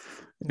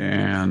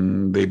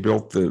 and they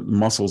built the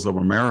muscles of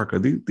America.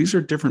 These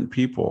are different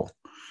people.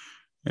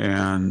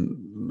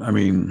 And I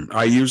mean,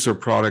 I use their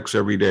products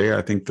every day.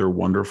 I think they're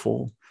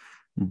wonderful,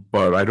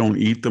 but I don't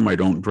eat them. I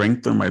don't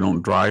drink them. I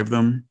don't drive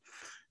them.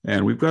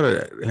 And we've got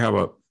to have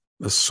a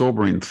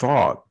sobering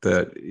thought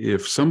that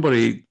if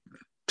somebody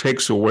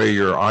takes away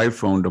your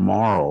iPhone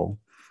tomorrow,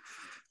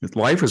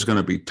 life is going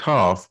to be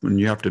tough and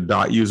you have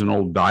to use an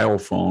old dial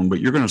phone, but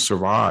you're going to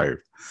survive.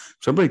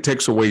 Somebody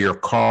takes away your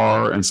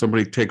car, and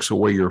somebody takes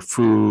away your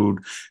food,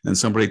 and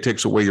somebody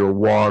takes away your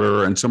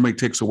water, and somebody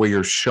takes away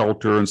your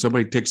shelter, and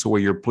somebody takes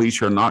away your police,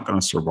 you're not going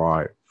to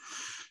survive.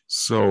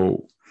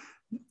 So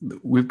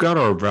we've got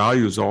our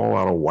values all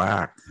out of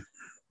whack.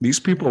 These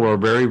people are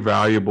very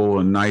valuable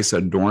and nice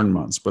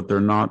adornments, but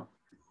they're not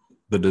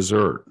the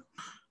dessert.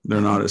 They're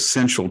not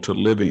essential to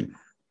living,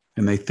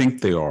 and they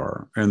think they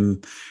are.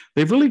 And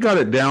they've really got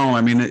it down.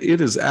 I mean,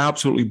 it is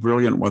absolutely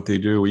brilliant what they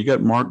do. You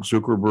got Mark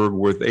Zuckerberg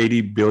with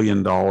 $80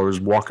 billion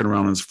walking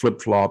around in his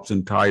flip-flops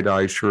and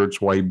tie-dye shirts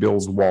while he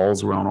builds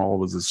walls around all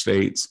of his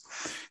estates,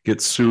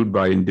 gets sued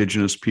by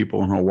indigenous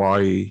people in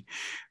Hawaii,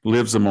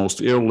 lives the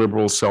most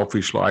illiberal,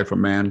 selfish life a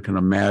man can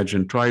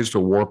imagine, tries to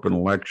warp an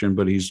election,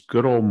 but he's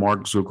good old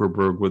Mark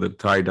Zuckerberg with a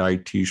tie-dye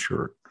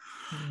T-shirt.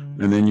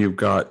 Mm-hmm. And then you've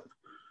got,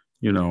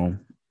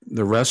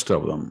 the rest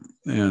of them.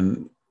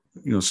 And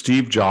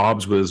Steve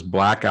Jobs with his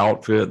black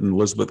outfit, and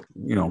Elizabeth,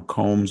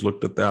 Combs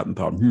looked at that and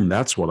thought,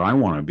 that's what I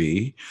want to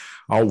be.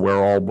 I'll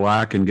wear all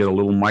black and get a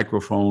little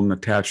microphone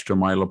attached to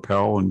my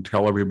lapel and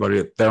tell everybody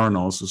that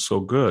Theranos is so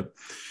good.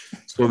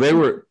 So they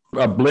were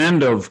a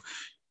blend of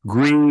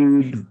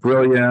greed,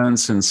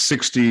 brilliance, and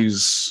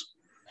 60s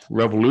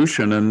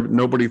revolution, and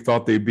nobody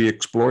thought they'd be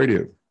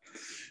exploitive.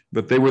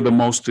 But they were the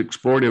most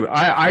exploitive.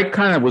 I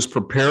kind of was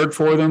prepared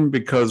for them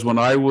because when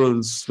I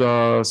was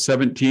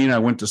 17, I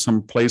went to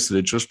some place that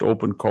had just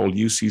opened called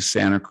UC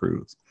Santa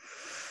Cruz.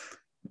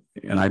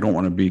 And I don't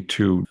want to be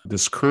too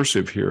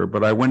discursive here,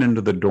 but I went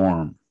into the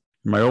dorm.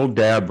 My old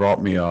dad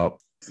brought me up.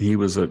 He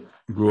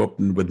grew up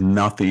with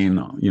nothing,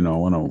 in a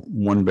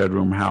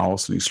one-bedroom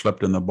house, and he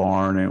slept in the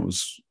barn. And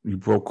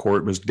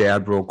his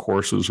dad broke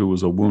horses, who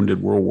was a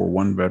wounded World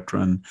War I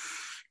veteran.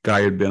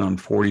 Guy had been on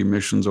 40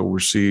 missions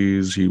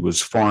overseas. He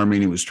was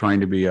farming. He was trying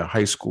to be a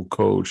high school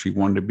coach. He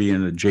wanted to be a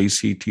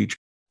JC teacher.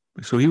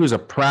 So he was a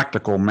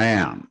practical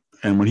man.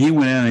 And when he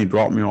went in, he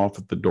dropped me off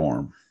at the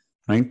dorm,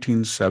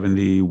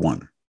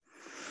 1971.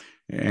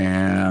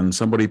 And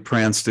somebody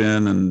pranced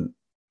in and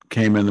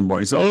came in the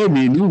morning. He said, "Oh,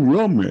 my new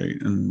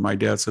roommate." And my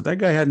dad said, "That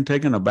guy hadn't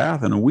taken a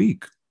bath in a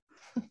week."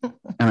 And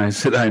I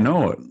said, "I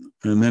know it."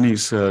 And then he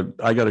said,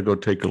 "I got to go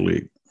take a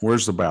leak.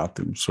 Where's the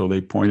bathroom?" So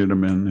they pointed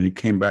him in, and he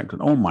came back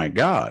and said, "Oh my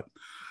God,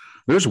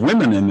 there's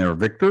women in there,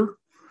 Victor.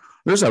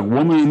 There's a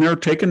woman in there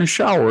taking a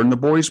shower in the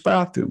boys'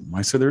 bathroom."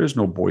 I said, "There is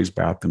no boys'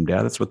 bathroom,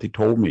 Dad. That's what they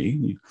told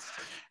me."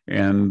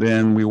 And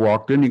then we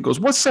walked in. He goes,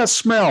 "What's that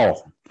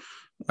smell?"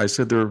 I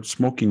said, "They're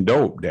smoking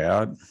dope,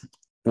 Dad."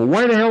 "Well,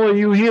 why the hell are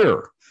you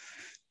here?"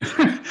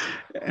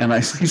 And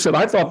he said,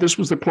 "I thought this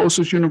was the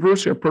closest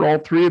university. I put all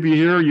three of you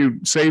here. You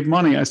save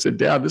money." I said,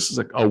 "Dad, this is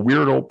a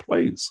weird old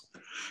place.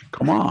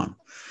 Come on."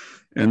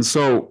 And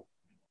so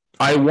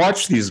I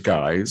watched these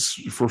guys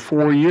for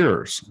 4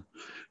 years,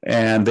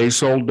 and they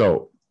sold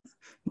dope,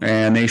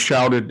 and they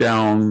shouted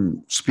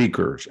down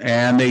speakers,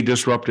 and they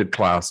disrupted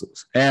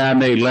classes, and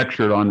they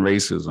lectured on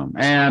racism,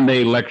 and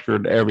they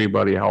lectured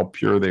everybody how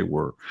pure they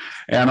were.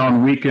 And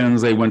on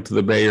weekends, they went to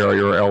the Bay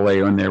Area or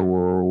LA, and there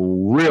were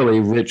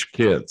really rich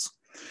kids.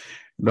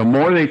 The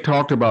more they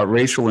talked about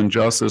racial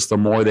injustice, the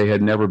more they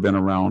had never been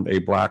around a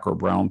black or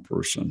brown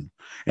person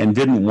and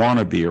didn't want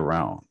to be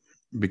around,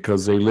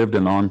 because they lived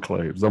in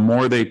enclaves. The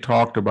more they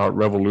talked about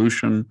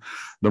revolution,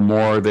 the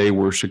more they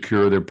were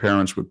secure their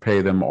parents would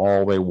pay them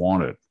all they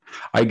wanted.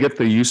 I get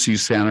the UC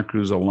Santa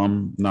Cruz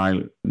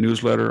alumni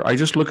newsletter. I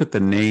just look at the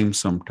names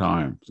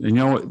sometimes.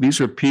 And these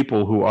are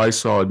people who I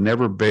saw had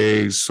never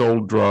bathed,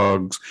 sold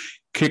drugs,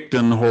 kicked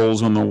in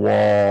holes in the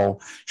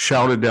wall,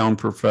 shouted down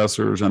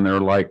professors, and they're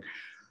like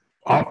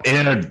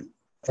op-ed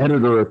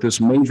editor at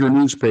this major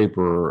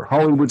newspaper,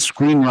 Hollywood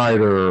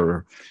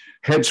screenwriter,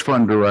 hedge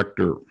fund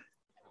director.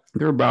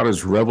 They're about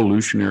as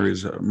revolutionary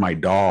as my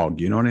dog.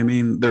 You know what I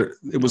mean?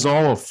 It was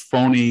all a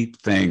phony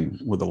thing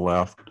with the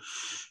left,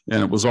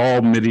 and it was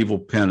all medieval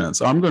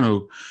penance. I'm going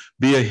to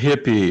be a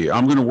hippie.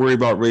 I'm going to worry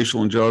about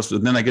racial injustice,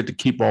 and then I get to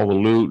keep all the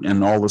loot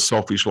and all the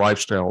selfish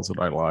lifestyles that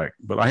I like.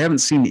 But I haven't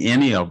seen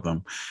any of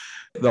them.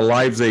 The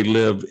lives they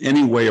live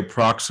anyway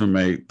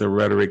approximate the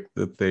rhetoric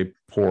that they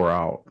pour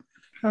out.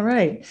 All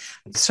right.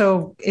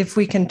 So if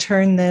we can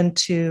turn then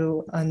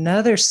to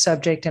another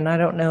subject, and I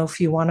don't know if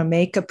you want to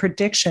make a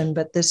prediction,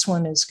 but this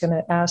one is going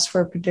to ask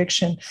for a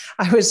prediction.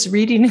 I was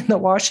reading in the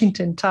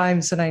Washington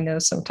Times, and I know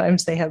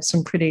sometimes they have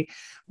some pretty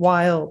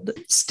wild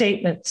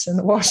statements in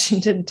the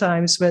Washington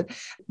Times, but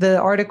the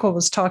article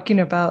was talking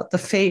about the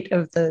fate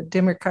of the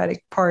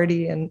Democratic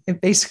Party, and it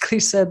basically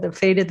said the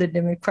fate of the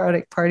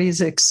Democratic Party is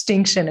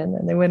extinction, and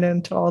then they went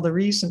into all the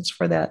reasons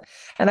for that.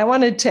 And I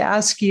wanted to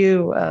ask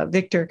you,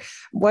 Victor,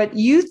 what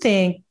you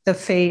think the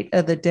fate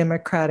of the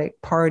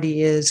Democratic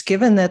Party is,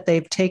 given that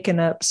they've taken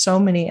up so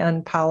many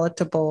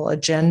unpalatable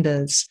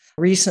agendas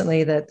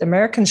recently that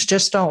Americans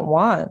just don't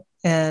want.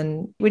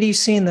 And what do you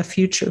see in the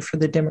future for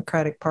the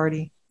Democratic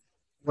Party?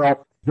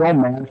 Well, Joe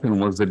Manchin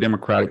was the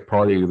Democratic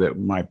Party that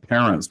my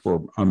parents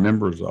were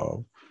members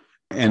of.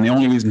 And the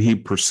only reason he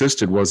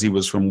persisted was he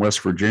was from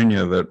West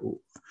Virginia, that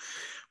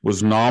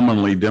was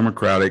nominally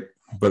Democratic,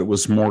 but it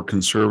was more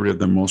conservative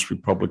than most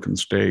Republican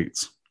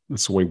states.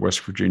 That's the way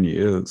West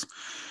Virginia is.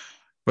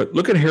 But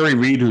look at Harry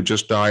Reid, who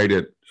just died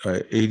at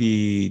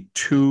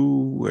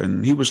 82,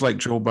 and he was like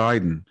Joe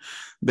Biden.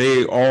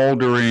 They all,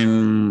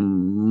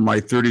 during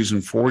my 30s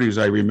and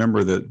 40s, I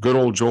remember that good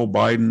old Joe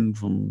Biden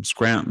from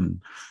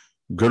Scranton,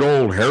 good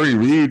old Harry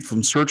Reid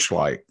from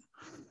Searchlight.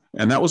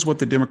 And that was what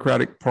the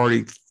Democratic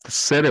Party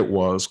said it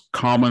was,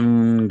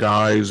 common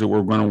guys that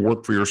were going to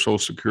work for your Social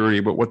Security.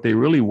 But what they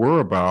really were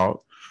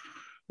about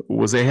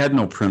was they had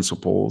no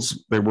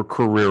principles. They were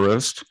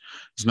careerists.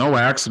 It's no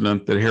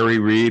accident that Harry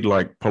Reid,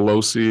 like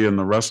Pelosi and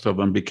the rest of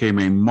them, became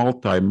a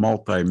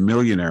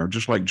multi-millionaire,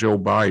 just like Joe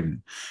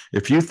Biden.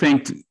 If you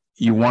think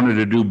you wanted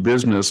to do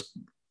business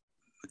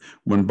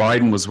when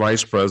Biden was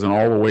vice president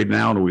all the way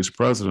now to he's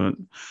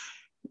president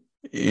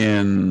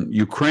in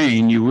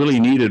Ukraine, you really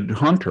needed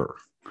Hunter.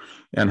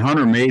 And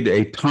Hunter made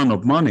a ton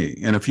of money.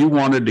 And if you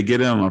wanted to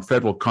get in on a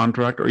federal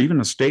contract or even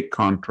a state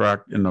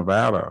contract in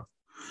Nevada,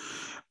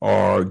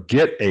 or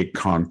get a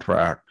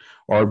contract,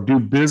 or do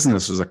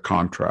business as a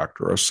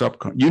contractor or a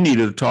you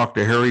needed to talk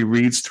to Harry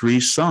Reid's 3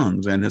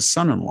 sons and his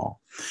son-in-law.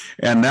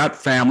 And that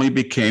family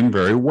became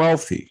very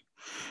wealthy.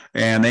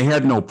 And they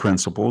had no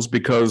principles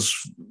because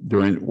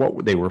during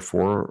what they were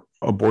for,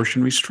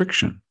 abortion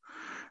restriction.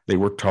 They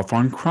were tough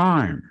on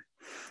crime.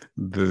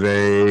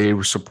 They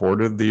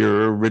supported the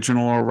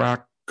original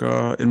Iraq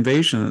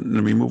invasion and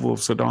the removal of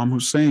Saddam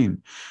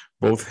Hussein.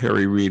 Both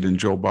Harry Reid and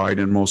Joe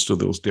Biden, most of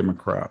those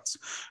Democrats.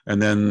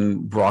 And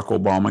then Barack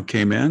Obama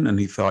came in and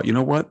he thought, you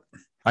know what?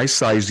 I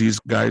size these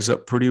guys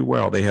up pretty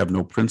well. They have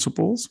no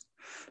principles.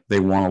 They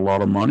want a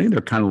lot of money.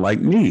 They're kind of like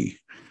me.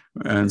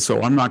 And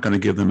so I'm not going to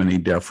give them any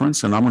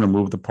deference, and I'm going to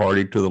move the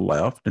party to the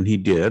left. And he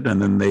did.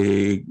 And then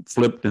they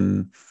flipped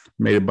and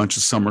made a bunch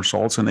of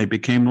somersaults and they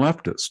became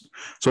leftist.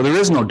 So there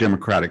is no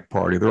Democratic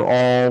Party. They're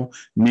all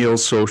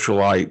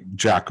neo-socialite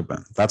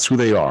Jacobin. That's who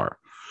they are.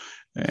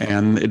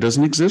 And it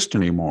doesn't exist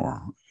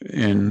anymore.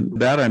 And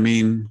that, I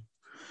mean,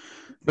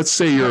 let's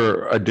say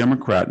you're a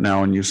Democrat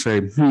now and you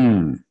say,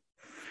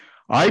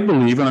 I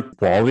believe in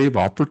equality of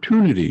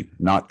opportunity,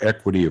 not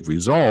equity of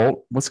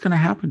result. What's going to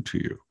happen to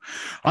you?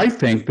 I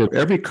think that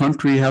every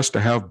country has to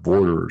have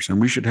borders,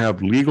 and we should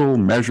have legal,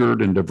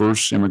 measured, and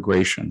diverse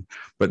immigration,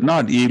 but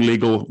not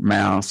illegal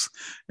mass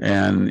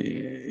and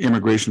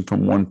immigration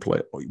from one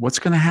place. What's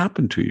going to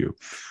happen to you?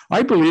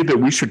 I believe that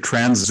we should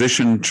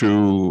transition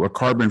to a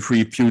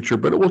carbon-free future,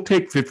 but it will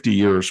take 50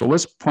 years. So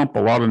let's pump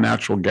a lot of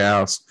natural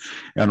gas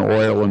and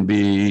oil and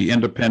be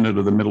independent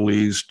of the Middle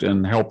East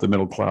and help the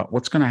middle class.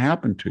 What's going to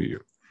happen to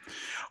you?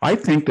 I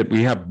think that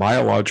we have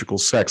biological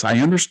sex. I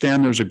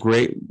understand there's a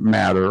gray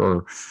matter,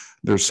 or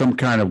there's some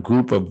kind of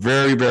group of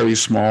very, very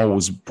small,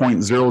 was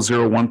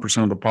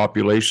 0.001% of the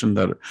population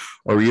that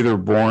are either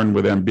born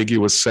with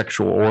ambiguous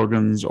sexual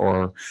organs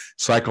or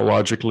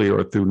psychologically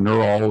or through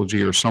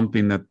neurology or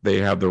something that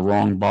they have the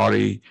wrong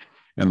body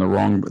and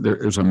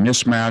there's a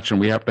mismatch, and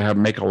we have to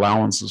make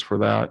allowances for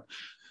that.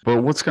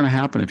 But what's going to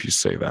happen if you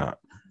say that?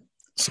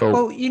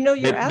 So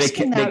you're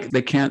asking that.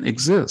 They can't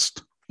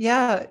exist.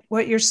 Yeah,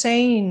 what you're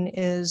saying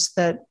is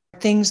that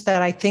things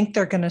that I think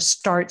they're going to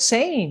start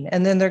saying,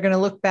 and then they're going to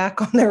look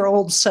back on their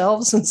old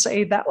selves and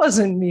say, that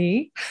wasn't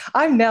me.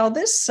 I'm now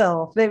this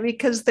self,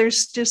 because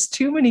there's just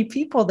too many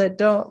people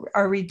that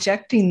are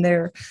rejecting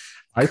their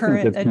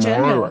current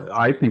agenda.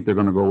 I think they're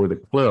going to go over the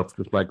cliff,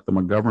 just like the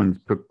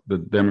McGoverns took the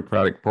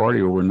Democratic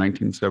Party over in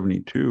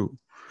 1972.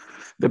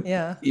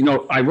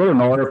 I wrote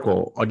an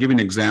article. I'll give you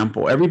an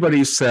example.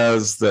 Everybody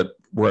says that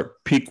we're at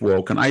peak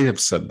woke, and I have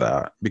said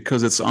that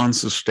because it's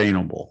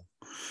unsustainable.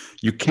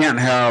 You can't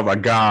have a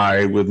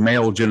guy with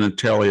male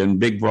genitalia and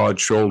big, broad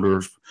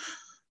shoulders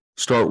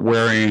start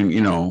wearing,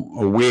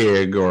 a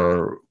wig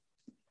or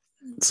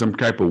some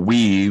type of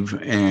weave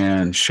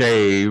and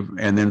shave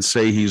and then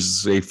say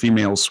he's a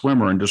female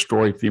swimmer and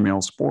destroy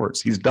female sports.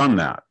 He's done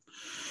that.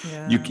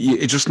 Yeah.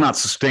 It's just not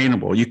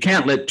sustainable. You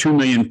can't let 2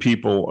 million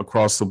people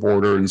across the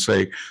border and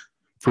say,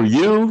 for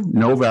you,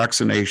 no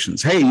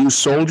vaccinations. Hey, you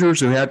soldiers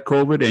who had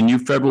COVID and you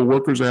federal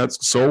workers who had,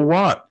 so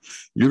what?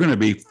 You're going to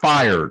be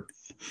fired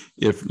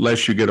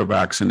unless you get a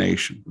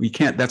vaccination. We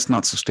can't, that's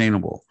not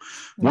sustainable.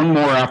 One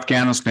more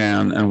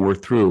Afghanistan and we're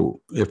through.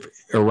 If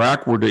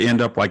Iraq were to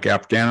end up like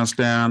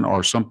Afghanistan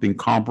or something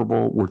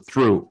comparable, we're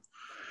through.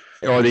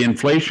 Or the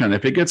inflation,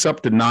 if it gets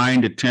up to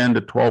 9 to 10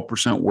 to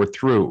 12%, we're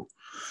through.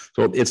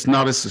 So it's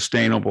not a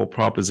sustainable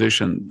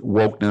proposition,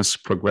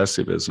 wokeness,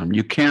 progressivism.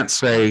 You can't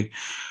say,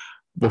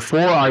 before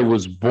I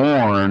was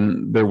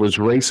born, there was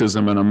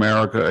racism in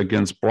America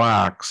against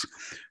blacks,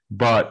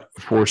 but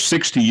for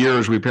 60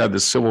 years, we've had the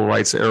civil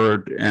rights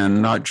era,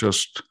 and not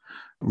just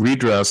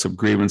redress of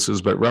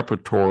grievances, but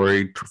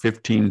repertory,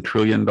 $15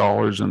 trillion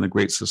in the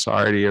Great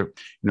Society, of,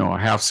 a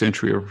half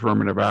century of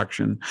affirmative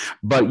action.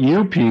 But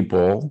you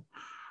people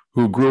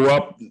who grew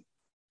up,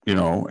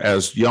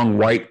 as young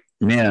white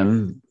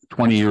men,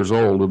 20 years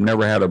old, who've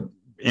never had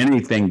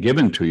anything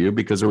given to you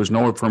because there was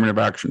no affirmative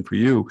action for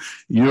you,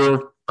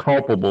 you're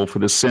culpable for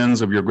the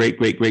sins of your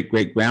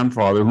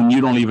great-great-great-great-grandfather, whom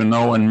you don't even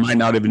know and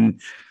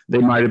they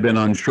might have been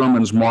on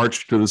Sherman's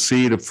march to the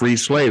sea to free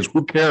slaves.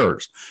 Who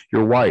cares?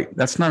 You're white.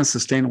 That's not a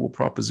sustainable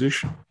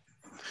proposition.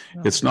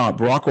 No. It's not.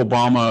 Barack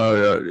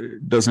Obama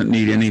doesn't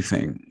need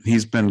anything.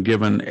 He's been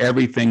given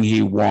everything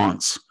he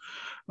wants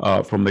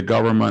from the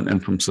government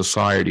and from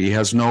society. He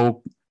has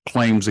no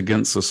claims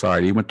against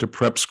society. He went to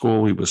prep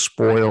school. He was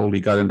spoiled.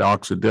 He got into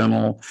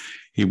Occidental.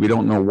 We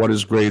don't know what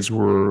his grades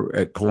were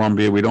at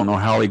Columbia. We don't know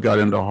how he got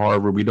into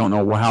Harvard. We don't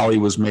know how he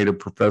was made a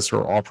professor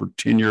or offered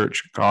tenure at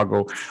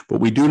Chicago.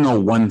 But we do know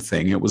one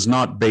thing. It was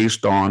not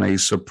based on a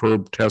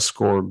superb test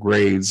score,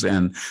 grades,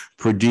 and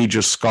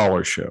prodigious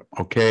scholarship,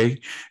 okay?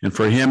 And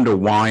for him to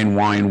whine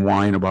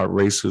about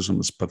racism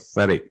is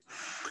pathetic.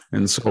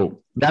 And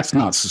so that's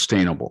not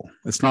sustainable.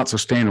 It's not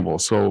sustainable.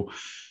 So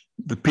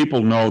the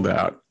people know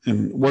that.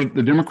 And what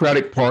the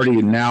Democratic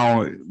Party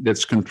now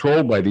that's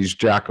controlled by these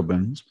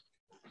Jacobins,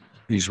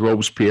 these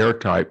Robespierre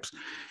types,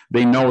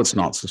 they know it's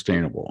not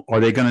sustainable. Are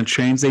they going to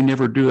change? They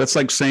never do. That's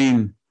like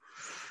saying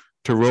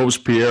to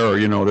Robespierre,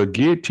 to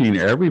guillotine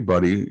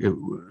everybody.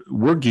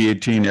 We're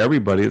guillotining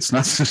everybody. It's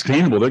not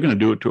sustainable. They're going to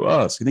do it to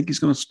us. You think he's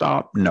going to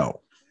stop?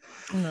 No.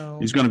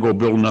 He's going to go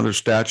build another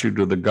statue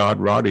to the god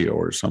Radio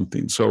or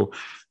something. So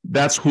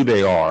that's who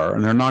they are,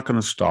 and they're not going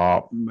to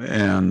stop.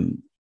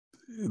 And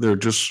you're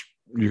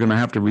going to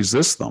have to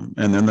resist them.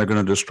 And then they're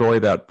going to destroy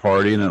that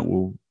party,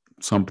 and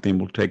something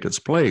will take its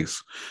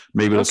place.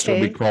 Maybe it'll still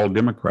be called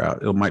Democrat.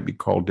 It might be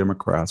called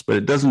Democrats, but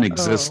it doesn't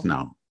exist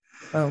now.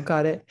 Oh,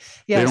 got it.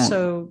 Yeah.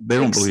 They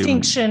don't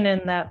extinction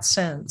in that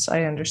sense.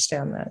 I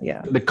understand that.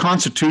 Yeah. The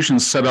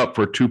Constitution's set up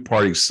for a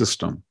two-party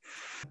system.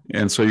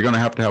 And so you're going to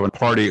have a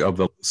party of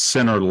the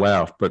center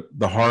left, but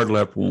the hard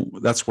left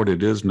won't. That's what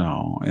it is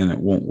now, and it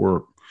won't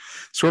work.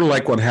 Sort of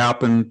like what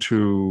happened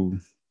to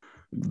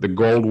the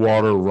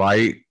Goldwater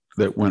right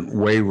that went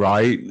way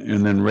right,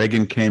 and then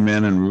Reagan came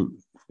in and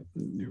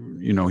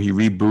he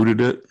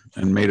rebooted it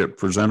and made it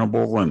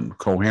presentable and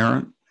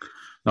coherent.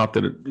 Not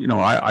that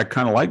I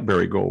kind of like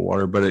Barry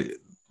Goldwater, but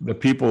the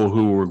people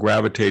who were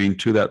gravitating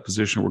to that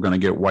position were going to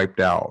get wiped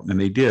out, and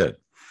they did.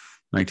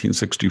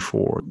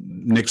 1964.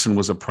 Nixon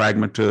was a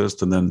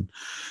pragmatist, and then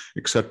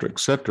et cetera, et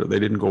cetera. They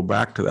didn't go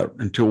back to that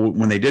until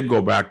when they did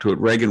go back to it,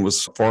 Reagan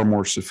was far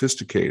more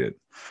sophisticated.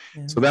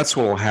 Yeah. So that's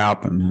what will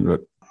happen.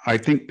 But I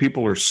think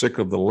people are sick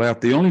of the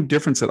left. The only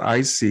difference that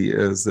I see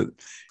is that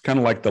kind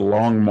of like the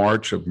long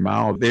march of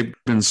Mao, they've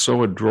been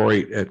so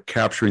adroit at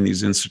capturing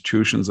these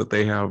institutions that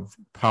they have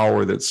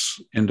power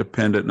that's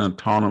independent and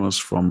autonomous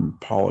from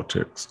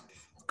politics,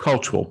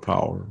 cultural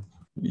power.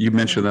 You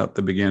mentioned that at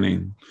the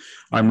beginning.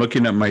 I'm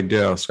looking at my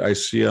desk. I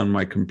see on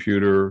my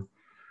computer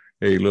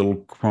a little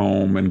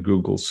Chrome and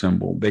Google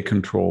symbol. They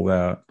control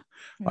that.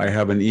 I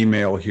have an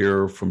email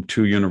here from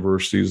 2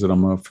 universities that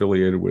I'm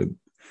affiliated with.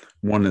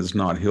 One is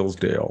not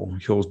Hillsdale.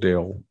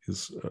 Hillsdale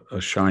is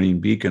a shining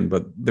beacon,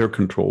 but they're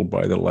controlled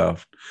by the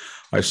left.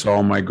 I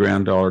saw my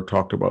granddaughter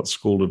talked about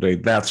school today.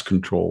 That's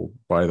controlled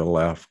by the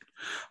left.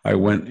 I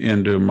went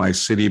into my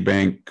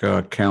Citibank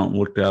account,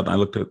 I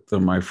looked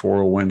at my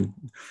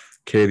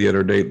 401k the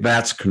other day.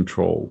 That's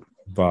controlled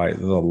by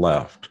the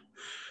left.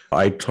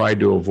 I tried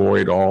to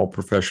avoid all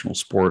professional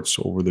sports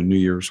over the New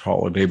Year's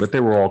holiday, but they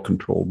were all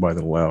controlled by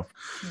the left.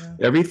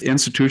 Yeah. Every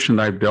institution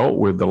I've dealt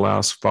with the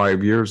last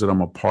 5 years that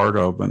I'm a part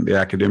of, and the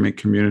academic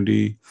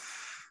community,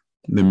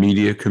 the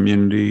media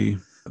community,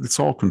 it's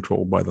all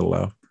controlled by the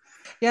left.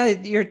 Yeah,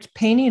 you're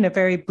painting a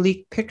very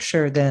bleak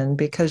picture then,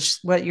 because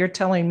what you're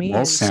telling me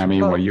is...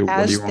 Sammy, what do you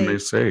want me to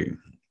say?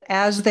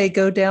 As they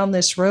go down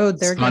this road,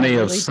 they're going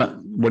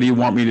to... What do you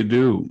want me to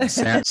do?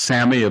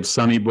 Sammy of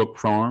Sunnybrook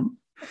Farm?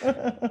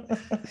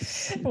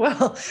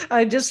 Well,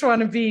 I just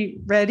want to be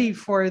ready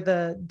for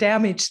the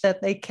damage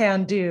that they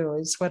can do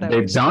is what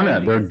They've done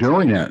it. They're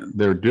doing it.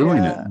 They're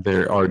doing it.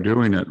 They are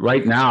doing it.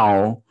 Right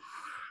now,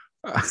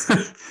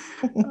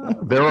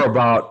 there are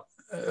about,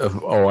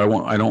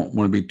 I don't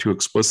want to be too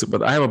explicit,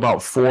 but I have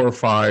about 4 or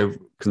 5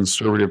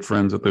 conservative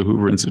friends at the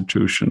Hoover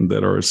Institution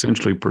that are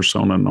essentially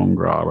persona non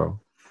grata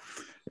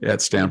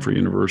at Stanford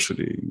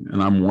University,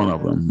 and I'm one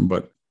of them,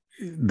 but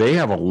they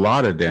have a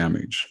lot of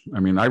damage. I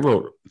mean, I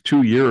wrote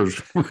 2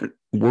 years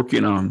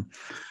working on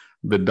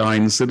The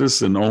Dying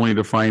Citizen only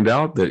to find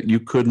out that you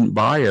couldn't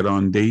buy it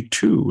on day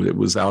 2. It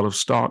was out of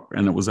stock,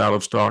 and it was out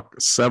of stock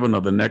 7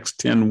 of the next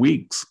 10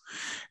 weeks.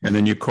 And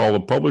then you call the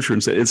publisher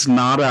and say, it's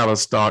not out of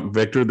stock,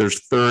 Victor.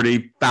 There's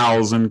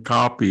 30,000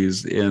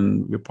 copies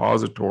in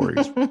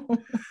repositories.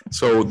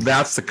 So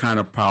that's the kind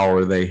of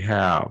power they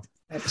have.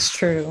 That's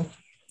true.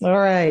 All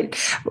right.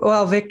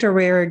 Well, Victor,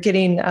 we're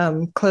getting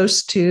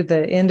close to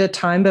the end of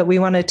time, but we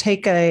want to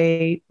take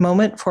a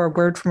moment for a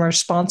word from our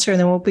sponsor, and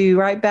then we'll be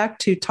right back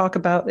to talk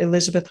about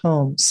Elizabeth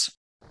Holmes.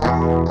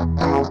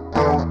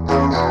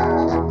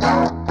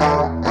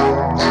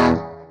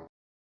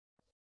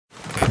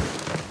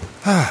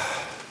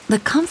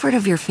 The comfort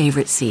of your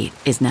favorite seat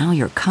is now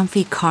your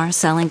comfy car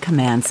selling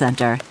command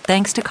center,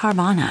 thanks to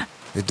Carvana.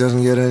 It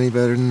doesn't get any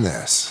better than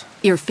this.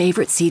 Your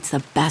favorite seat's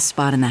the best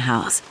spot in the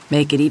house.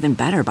 Make it even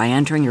better by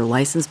entering your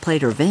license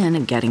plate or VIN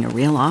and getting a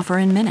real offer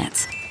in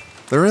minutes.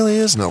 There really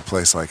is no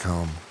place like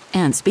home.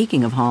 And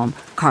speaking of home,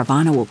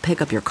 Carvana will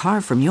pick up your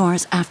car from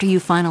yours after you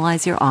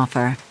finalize your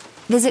offer.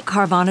 Visit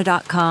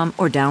Carvana.com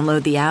or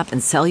download the app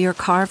and sell your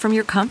car from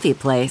your comfy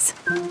place.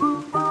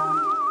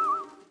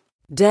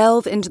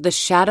 Delve into the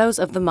shadows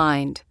of the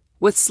mind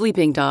with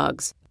Sleeping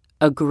Dogs,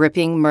 a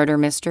gripping murder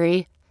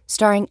mystery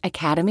starring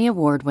Academy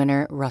Award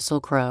winner Russell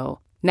Crowe.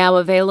 Now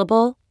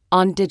available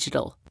on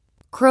digital.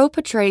 Crowe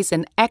portrays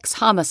an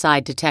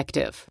ex-homicide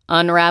detective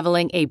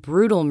unraveling a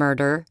brutal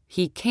murder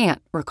he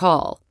can't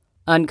recall.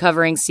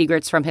 Uncovering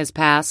secrets from his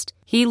past,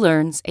 he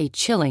learns a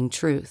chilling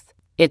truth.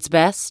 It's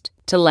best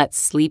to let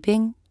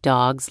sleeping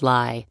dogs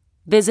lie.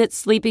 Visit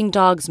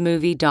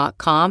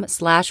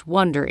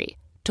sleepingdogsmovie.com/Wondery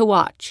to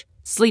watch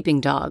Sleeping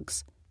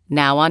Dogs,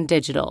 now on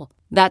digital.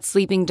 That's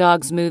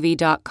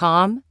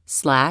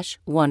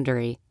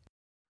sleepingdogsmovie.com/Wondery.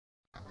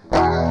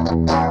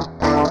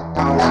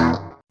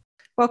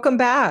 Welcome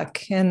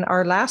back. And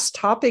our last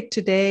topic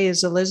today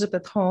is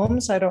Elizabeth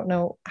Holmes. I don't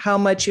know how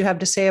much you have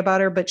to say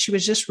about her, but she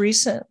was just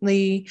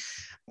recently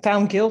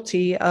found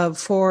guilty of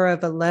 4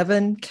 of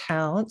 11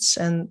 counts.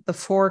 And the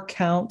 4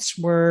 counts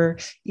were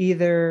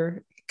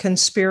either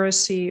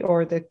conspiracy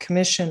or the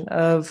commission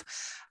of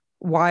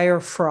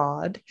wire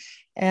fraud.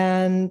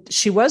 And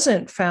she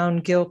wasn't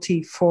found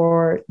guilty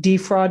for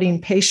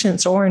defrauding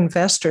patients or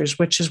investors,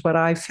 which is what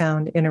I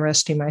found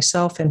interesting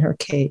myself in her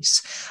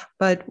case.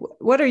 But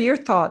what are your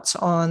thoughts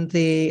on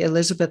the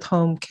Elizabeth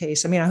Holmes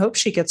case? I mean, I hope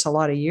she gets a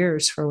lot of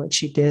years for what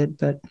she did,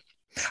 but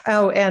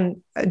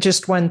and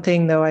just one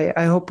thing, though,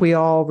 I hope we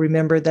all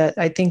remember that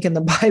I think in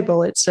the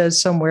Bible it says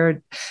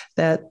somewhere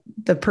that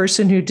the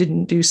person who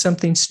didn't do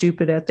something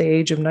stupid at the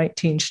age of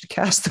 19 should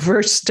cast the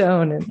first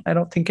stone. And I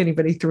don't think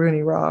anybody threw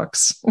any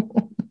rocks.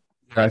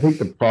 I think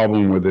the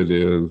problem with it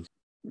is,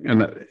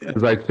 and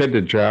as I said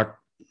to Jack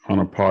on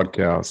a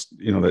podcast,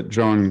 that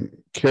John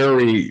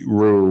Kerry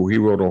Rue, he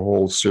wrote a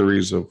whole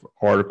series of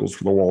articles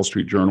for the Wall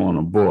Street Journal and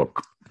a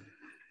book,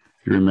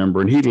 if you remember,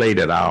 and he laid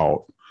it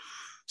out.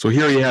 So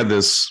here you had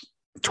this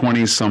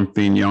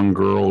 20-something young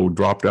girl who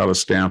dropped out of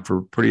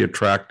Stanford, pretty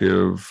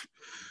attractive,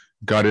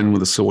 got in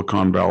with the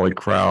Silicon Valley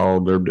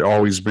crowd. There'd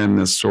always been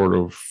this sort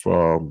of,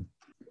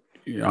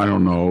 I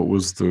don't know, it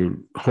was the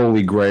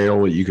holy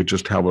grail that you could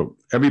just have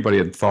everybody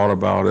had thought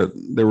about it.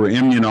 There were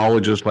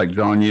immunologists like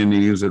John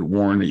Yanez that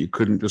warned that you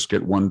couldn't just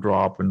get one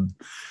drop and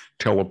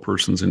tell a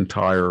person's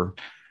entire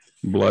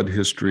blood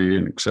history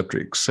and et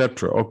cetera, et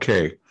cetera.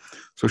 Okay.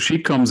 So she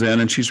comes in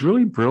and she's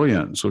really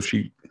brilliant. So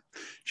she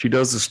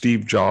does the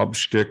Steve Jobs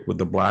shtick with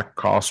the black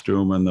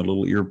costume and the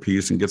little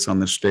earpiece and gets on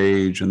the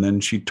stage. And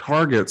then she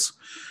targets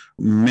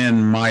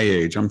men my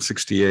age. I'm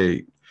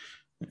 68.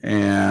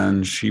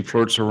 And she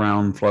flirts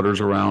around,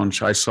 flutters around.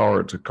 I saw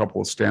her at a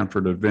couple of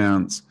Stanford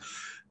events,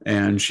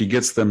 and she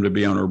gets them to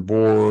be on her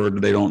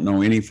board. They don't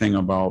know anything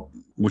about,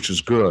 which is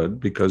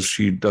good because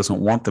she doesn't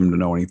want them to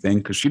know anything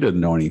because she didn't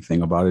know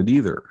anything about it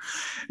either.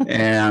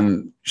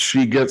 And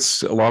she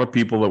gets a lot of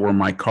people that were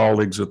my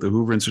colleagues at the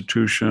Hoover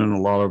Institution, a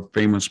lot of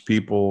famous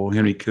people,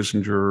 Henry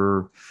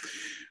Kissinger,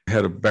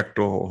 head of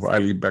Bechtel,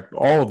 Riley Bechtel,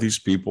 all of these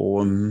people.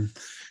 And,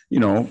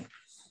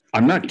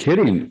 I'm not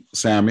kidding,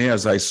 Sammy.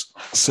 As I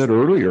said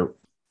earlier,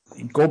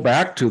 go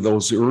back to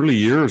those early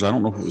years. I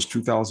don't know if it was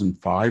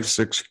 2005,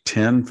 6,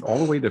 10, all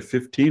the way to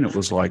 15. It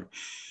was like,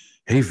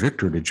 hey,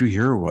 Victor, did you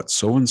hear what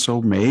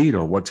so-and-so made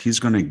or what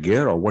he's going to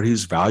get or what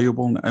he's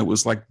valuable? It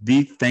was like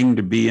the thing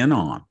to be in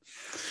on.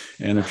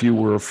 And if you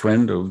were a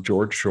friend of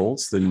George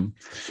Shultz, then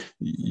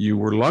you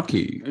were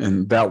lucky.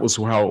 And that was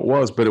how it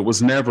was. But it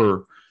was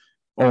never,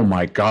 oh,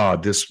 my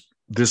God, this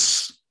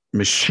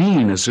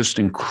machine is just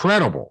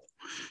incredible.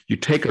 You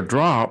take a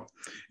drop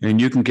and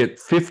you can get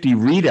 50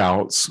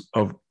 readouts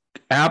of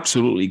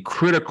absolutely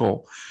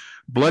critical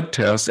blood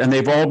tests, and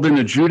they've all been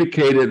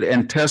adjudicated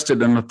and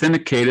tested and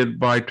authenticated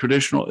by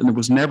traditional, and it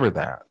was never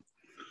that.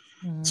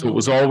 So it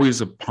was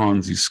always a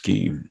Ponzi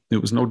scheme.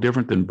 It was no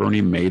different than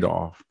Bernie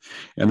Madoff.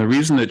 And the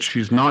reason that she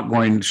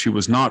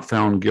was not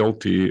found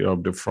guilty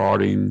of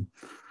defrauding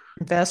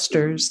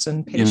investors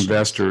and patients.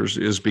 Investors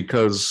is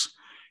because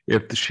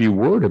if she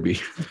were to be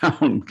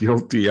found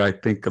guilty, I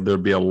think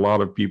there'd be a lot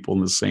of people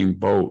in the same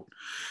boat,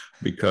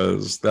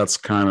 because that's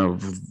kind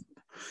of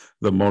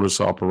the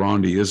modus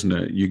operandi, isn't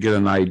it? You get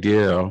an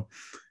idea,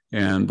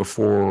 and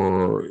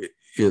before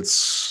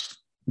it's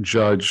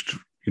judged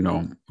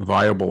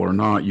viable or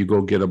not. You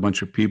go get a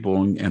bunch of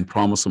people and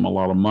promise them a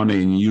lot of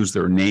money, and you use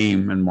their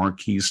name and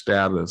marquee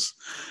status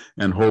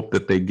and hope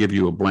that they give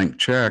you a blank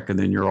check, and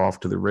then you're off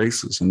to the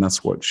races. And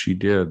that's what she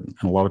did. And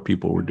a lot of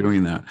people were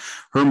doing that.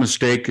 Her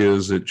mistake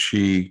is that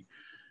she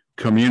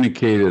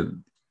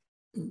communicated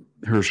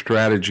her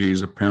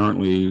strategies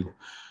apparently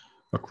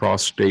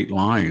across state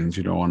lines,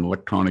 on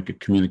electronic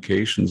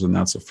communications, and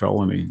that's a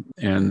felony.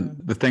 And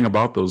the thing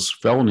about those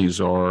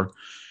felonies are,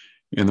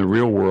 in the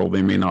real world,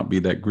 they may not be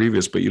that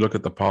grievous, but you look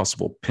at the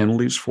possible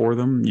penalties for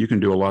them, you can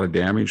do a lot of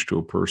damage to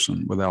a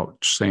person without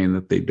saying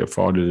that they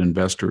defrauded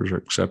investors, or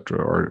et cetera,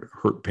 or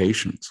hurt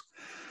patients.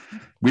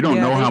 We don't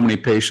know how many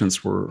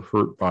patients were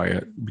hurt by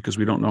it because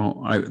we don't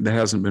know. That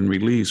hasn't been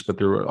released, but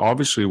there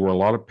obviously were a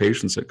lot of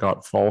patients that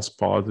got false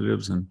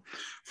positives and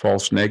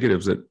false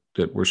negatives that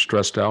were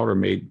stressed out or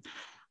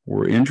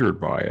were injured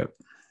by it.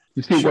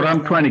 You see, what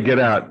I'm trying to get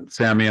at,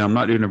 Sammy, I'm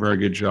not doing a very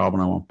good job,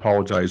 and I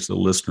apologize to the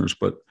listeners,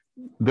 but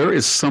there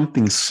is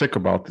something sick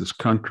about this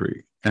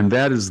country, and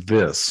that is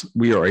this.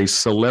 We are a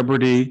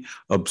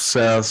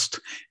celebrity-obsessed,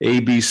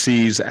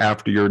 ABCs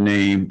after your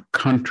name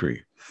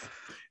country.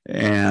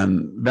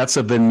 And that's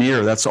a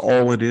veneer. That's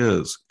all it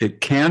is.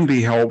 It can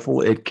be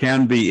helpful. It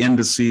can be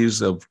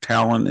indices of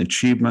talent,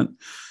 achievement,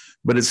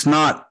 but it's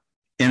not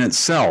in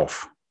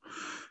itself.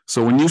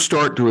 So when you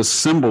start to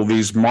assemble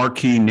these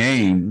marquee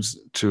names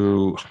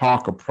to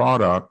hawk a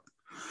product,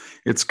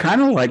 it's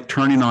kind of like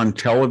turning on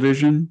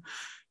television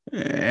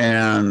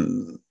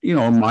and,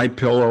 My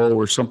Pillow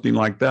or something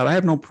like that. I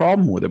have no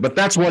problem with it, but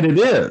that's what it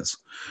is.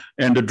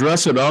 And to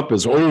dress it up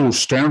as,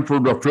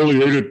 Stanford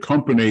affiliated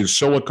companies,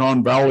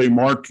 Silicon Valley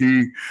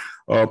marquee,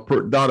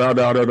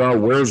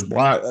 where's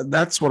black?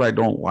 That's what I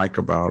don't like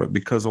about it,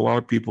 because a lot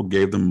of people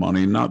gave them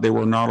money. They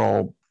were not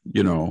all,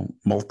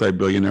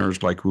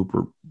 multi-billionaires like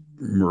Rupert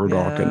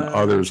Murdoch and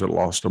others that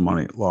lost a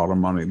lot of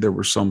money. There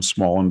were some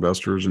small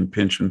investors in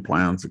pension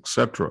plans,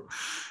 etc.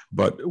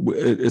 But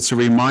it's a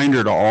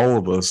reminder to all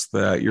of us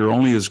that you're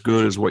only as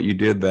good as what you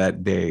did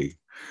that day.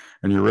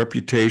 And your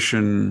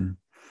reputation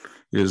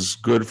is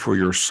good for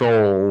your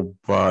soul,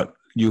 but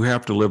you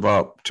have to live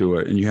up to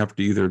it. And you have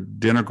to either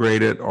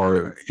denigrate it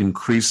or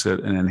increase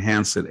it and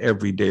enhance it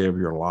every day of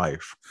your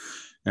life.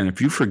 And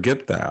if you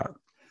forget that,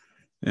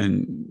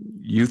 and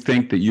you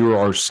think that you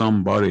are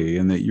somebody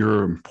and that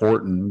you're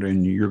important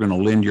and you're going to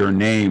lend your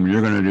name,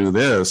 you're going to do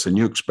this, and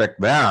you expect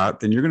that,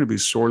 then you're going to be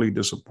sorely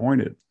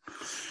disappointed.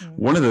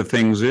 One of the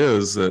things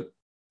is that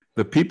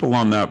the people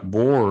on that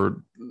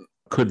board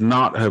could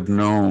not have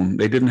known,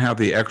 they didn't have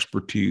the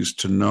expertise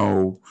to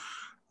know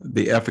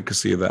the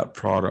efficacy of that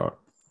product.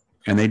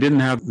 And they didn't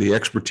have the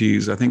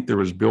expertise. I think there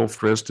was Bill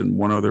Frist and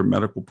one other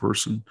medical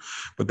person,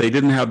 but they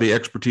didn't have the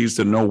expertise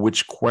to know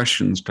which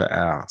questions to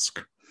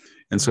ask.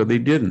 And so they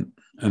didn't.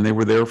 And they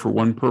were there for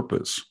one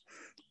purpose,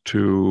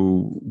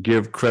 to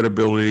give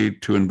credibility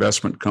to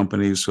investment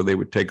companies so they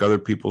would take other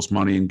people's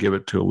money and give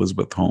it to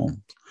Elizabeth Holmes.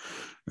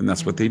 And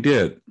that's what they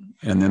did.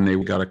 And then they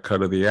got a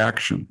cut of the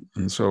action.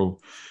 And so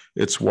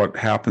it's what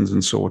happens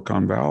in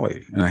Silicon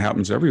Valley, and it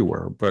happens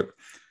everywhere. But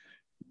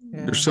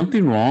there's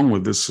something wrong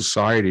with this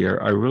society.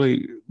 I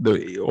really,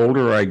 the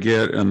older I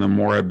get and the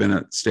more I've been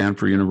at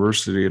Stanford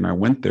University, and I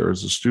went there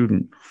as a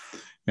student,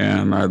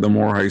 and the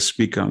more I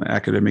speak on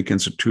academic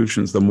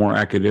institutions, the more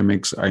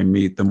academics I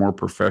meet, the more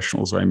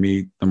professionals I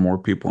meet, the more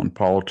people in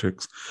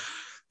politics.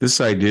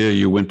 This idea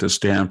you went to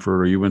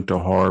Stanford or you went to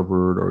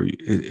Harvard,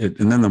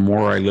 and then the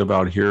more I live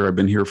out here, I've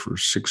been here for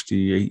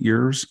 68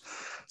 years,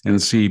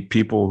 and see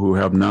people who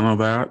have none of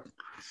that,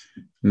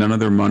 none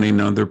of their money,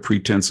 none of their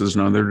pretenses,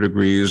 none of their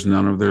degrees,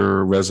 none of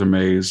their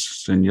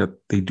resumes, and yet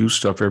they do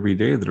stuff every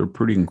day that are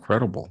pretty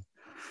incredible.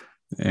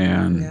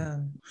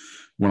 And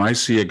when I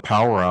see a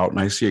power out and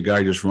I see a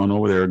guy just run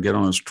over there, get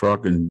on his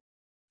truck and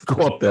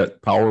go up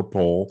that power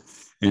pole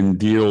and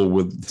deal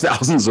with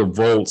thousands of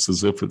volts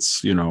as if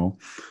it's,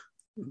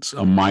 it's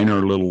a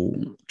minor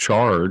little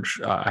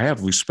charge, I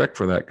have respect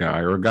for that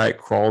guy. Or a guy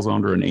crawls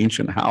under an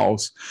ancient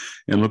house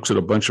and looks at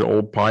a bunch of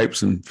old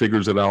pipes and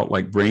figures it out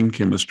like brain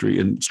chemistry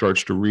and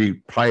starts to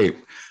read pipe.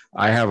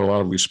 I have a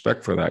lot of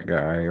respect for that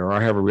guy. Or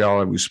I have a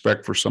lot of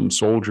respect for some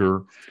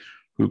soldier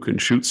who can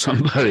shoot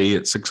somebody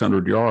at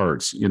 600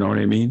 yards. You know what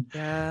I mean?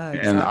 Yeah,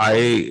 exactly. And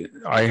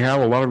I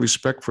have a lot of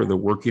respect for the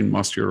working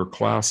muscular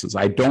classes.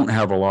 I don't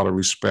have a lot of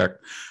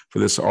respect for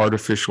this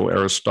artificial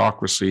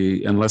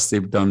aristocracy unless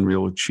they've done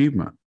real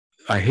achievement.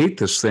 I hate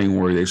this thing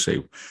where they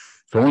say,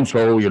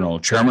 so-and-so,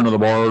 chairman of the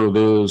board of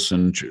this,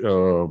 and,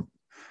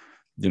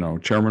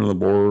 chairman of the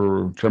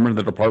board, chairman of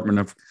the Department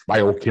of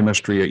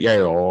Biochemistry at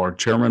Yale, or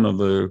chairman of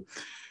the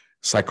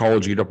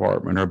psychology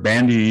department, or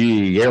Bandy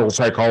Yee, Yale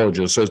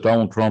psychologist, says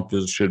Donald Trump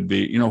should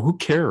be, who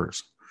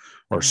cares?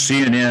 Or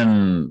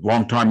CNN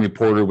longtime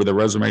reporter with a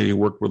resume, he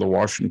worked with the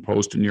Washington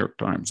Post and New York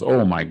Times.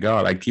 Oh my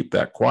God, I'd keep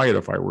that quiet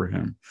if I were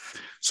him.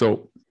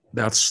 So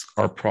that's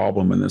our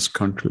problem in this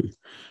country.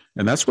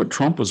 And that's what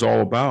Trump is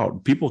all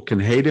about. People can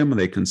hate him and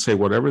they can say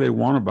whatever they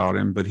want about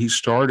him, but he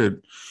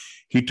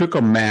took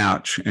a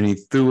match and he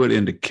threw it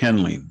into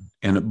kindling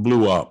and it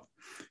blew up.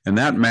 And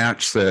that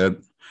match said,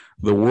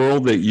 The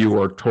world that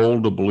you are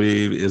told to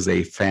believe is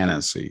a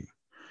fantasy.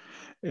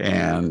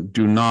 And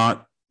do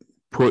not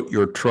put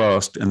your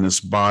trust in this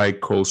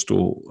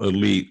bi-coastal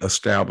elite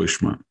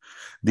establishment.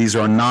 These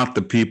are not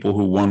the people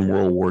who won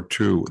World War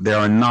II. They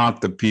are not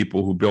the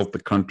people who built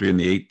the country in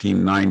the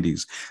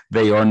 1890s.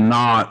 They are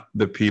not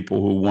the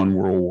people who won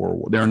World War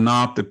I. They're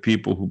not the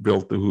people who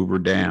built the Hoover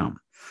Dam.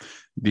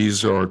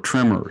 These are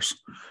trimmers.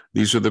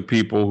 These are the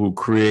people who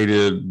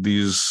created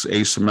these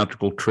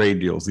asymmetrical trade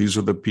deals. These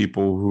are the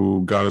people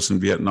who got us in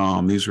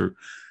Vietnam.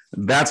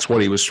 That's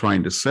what he was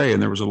trying to say.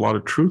 And there was a lot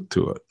of truth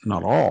to it.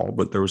 Not all,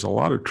 but there was a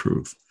lot of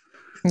truth.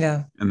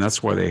 Yeah. And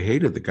that's why they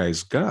hated the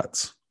guy's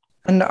guts.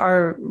 And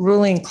our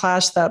ruling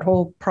class, that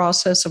whole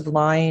process of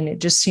lying, it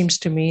just seems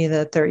to me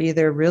that they're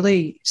either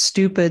really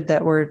stupid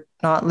that we're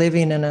not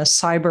living in a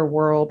cyber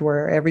world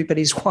where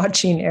everybody's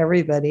watching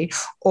everybody,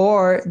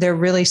 or they're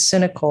really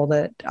cynical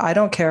that I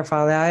don't care if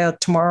I lie.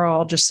 Tomorrow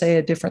I'll just say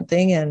a different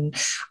thing and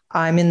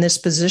I'm in this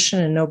position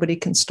and nobody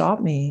can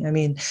stop me. I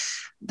mean,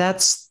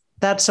 that's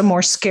a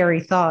more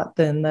scary thought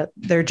than that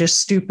they're just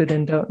stupid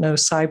and don't know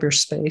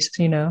cyberspace,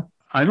 you know?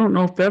 I don't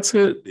know if that's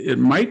it. It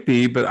might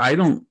be, but I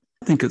don't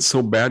think it's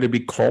so bad to be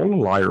called a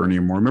liar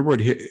anymore. Remember what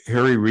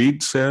Harry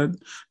Reid said?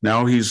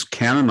 Now he's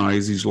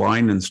canonized. He's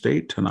lying in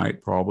state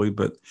tonight, probably.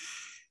 But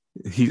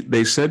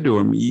they said to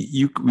him,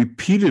 you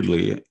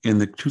repeatedly in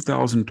the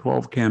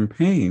 2012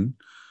 campaign,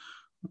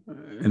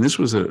 and this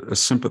was a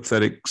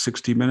sympathetic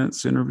 60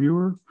 Minutes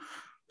interviewer,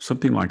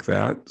 something like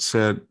that,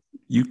 said,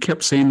 you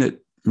kept saying that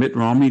Mitt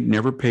Romney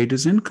never paid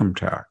his income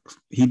tax.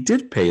 He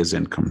did pay his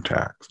income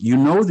tax. You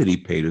know that he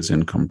paid his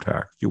income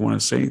tax. Do you want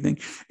to say anything?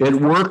 It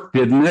worked,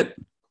 didn't it?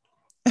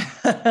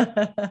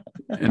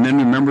 And then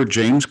remember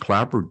James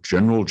Clapper,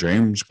 General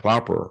James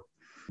Clapper.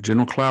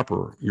 General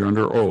Clapper, you're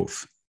under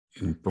oath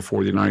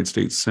before the United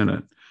States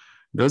Senate.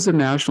 Does the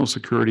National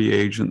Security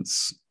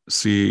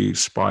Agency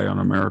spy on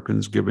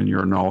Americans given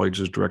your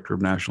knowledge as Director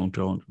of National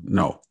Intelligence?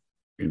 No.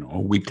 A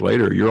week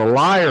later, you're a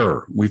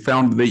liar. We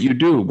found that you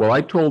do. Well, I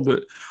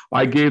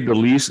gave the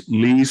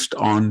least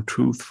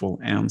untruthful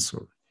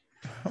answer.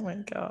 Oh my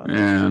God.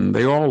 And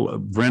they all,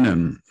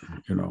 Brennan,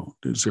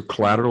 is there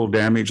collateral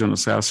damage on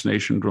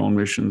assassination drone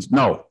missions?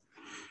 No.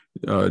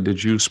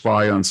 Did you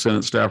spy on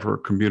Senate staff or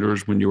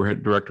computers when you were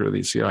head director of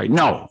the CIA?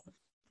 No.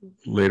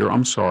 Later,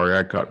 I'm sorry,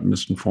 I got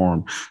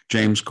misinformed.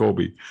 James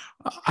Comey.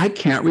 I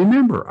can't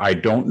remember. I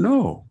don't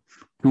know.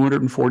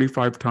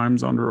 245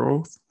 times under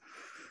oath.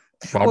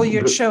 Well,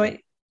 you're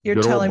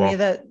telling me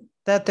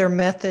that their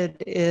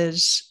method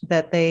is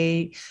that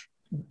they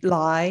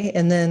lie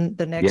and then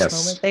the next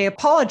moment they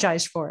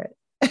apologize for it.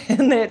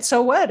 And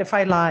so what if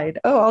I lied?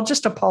 Oh, I'll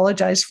just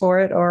apologize for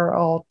it or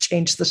I'll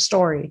change the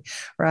story,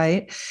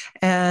 right?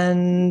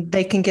 And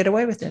they can get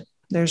away with it.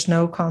 There's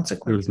no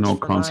consequences. There's no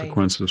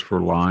consequences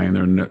for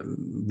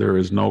lying. There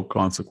is no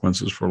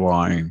consequences for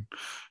lying.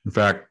 In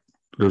fact,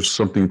 there's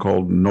something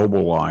called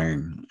noble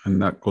lying,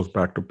 and that goes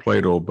back to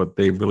Plato, but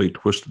they really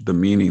twisted the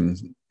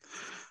meanings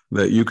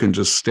that you can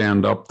just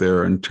stand up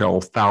there and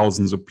tell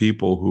thousands of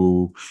people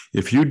who,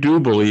 if you do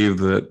believe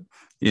that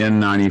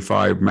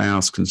N95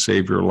 masks can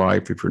save your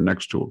life if you're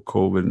next to a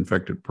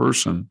COVID-infected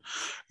person,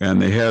 and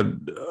the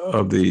head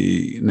of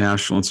the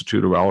National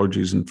Institute of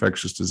Allergies and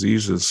Infectious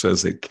Diseases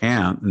says they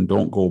can't and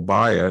don't go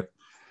buy it,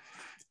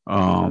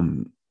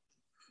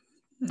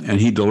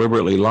 and he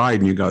deliberately lied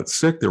and you got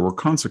sick, there were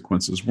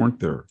consequences, weren't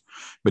there?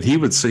 But he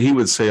would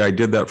say, I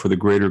did that for the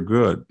greater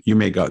good. You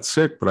may got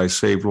sick, but I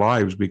saved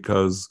lives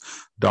because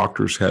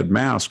doctors had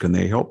masks and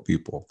they helped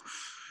people.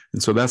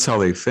 And so that's how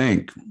they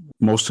think.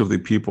 Most of the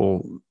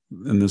people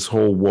in this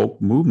whole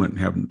woke movement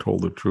haven't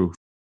told the truth.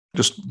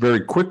 Just very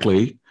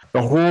quickly,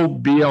 the whole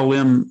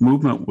BLM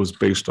movement was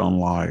based on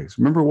lies.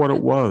 Remember what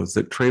it was,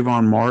 that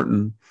Trayvon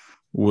Martin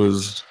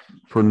was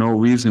for no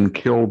reason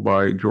killed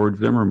by George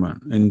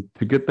Zimmerman. And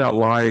to get that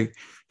lie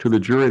to the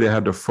jury, they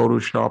had to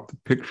Photoshop the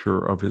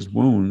picture of his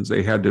wounds.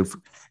 They had to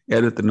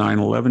edit the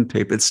 9/11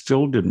 tape. It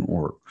still didn't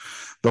work.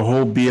 The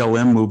whole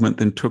BLM movement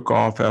then took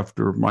off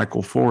after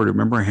Michael Ford.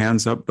 Remember,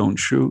 hands up, don't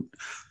shoot?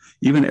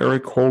 Even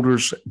Eric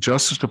Holder's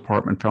Justice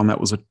Department found that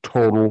was a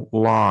total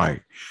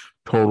lie.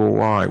 Total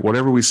lie.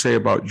 Whatever we say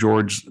about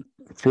George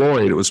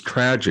Floyd, it was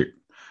tragic.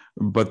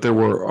 But there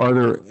were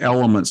other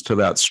elements to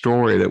that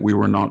story that we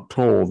were not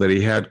told, that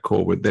he had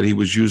COVID, that he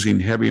was using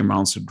heavy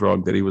amounts of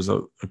drug, that he was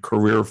a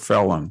career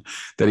felon,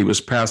 that he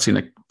was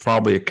passing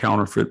probably a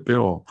counterfeit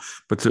bill.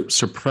 But to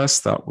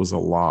suppress that was a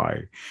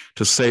lie.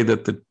 To say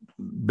that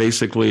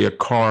basically a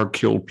car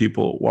killed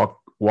people at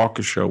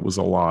Waukesha was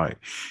a lie.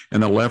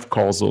 And the left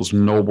calls those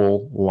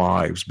noble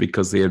lives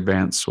because they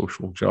advance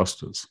social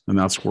justice. And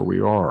that's where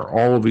we are.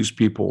 All of these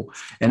people,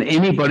 and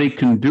anybody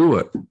can do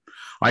it.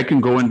 I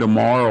can go in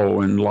tomorrow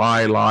and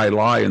lie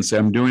and say,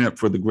 I'm doing it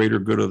for the greater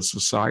good of the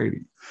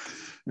society.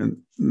 And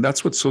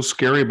that's what's so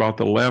scary about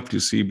the left, you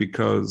see,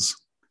 because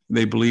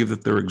they believe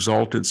that they're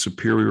exalted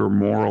superior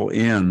moral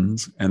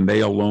ends and they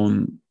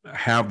alone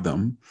have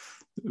them.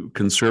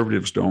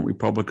 Conservatives don't,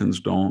 Republicans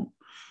don't,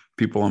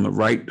 people on the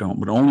right don't,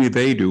 but only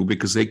they do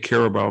because they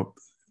care about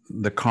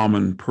the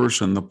common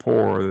person, the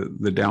poor,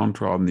 the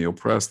downtrodden, the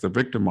oppressed, the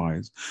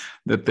victimized,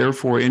 that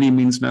therefore any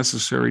means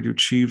necessary to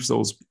achieve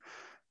those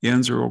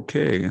ends are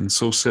okay. And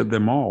so said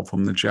them all,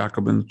 from the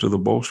Jacobins to the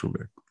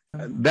Bolshevik.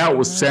 That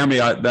was, Sammy,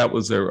 that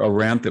was a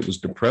rant that was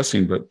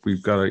depressing, but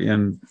we've got to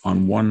end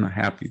on one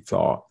happy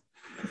thought.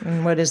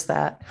 And what is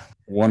that?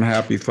 One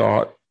happy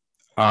thought.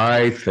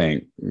 I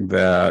think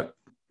that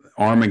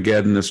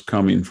Armageddon is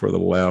coming for the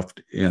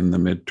left in the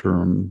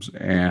midterms,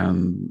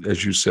 and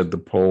as you said, the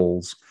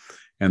polls,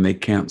 and they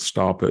can't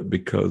stop it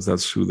because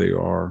that's who they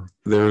are.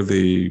 They're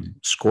the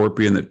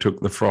scorpion that took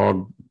the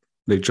frog.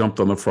 They jumped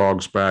on the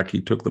frog's back.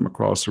 He took them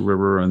across the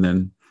river, and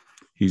then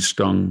he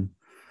stung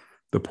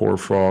the poor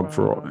frog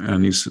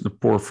and the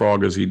poor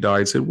frog, as he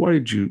died, said, "Why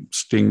did you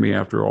sting me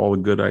after all the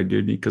good I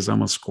did?" Because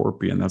I'm a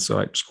scorpion. That's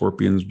what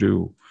scorpions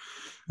do.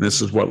 And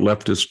this is what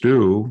leftists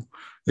do.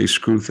 They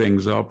screw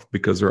things up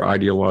because they're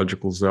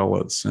ideological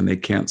zealots, and they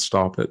can't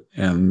stop it.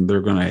 And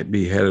they're going to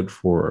be headed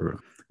for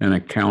an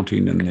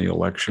accounting in the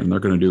election. They're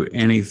going to do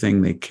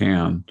anything they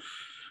can,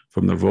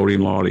 from the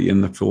voting law to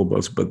in the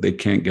filibuster, but they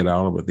can't get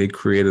out of it. They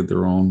created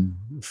their own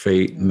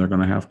fate, and they're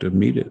going to have to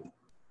meet it.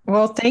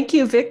 Well, thank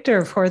you,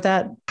 Victor, for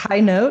that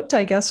high note,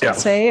 I guess we'll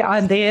say,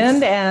 on the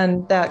end,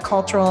 and that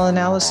cultural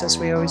analysis.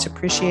 We always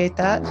appreciate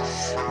that.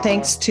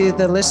 Thanks to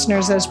the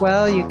listeners as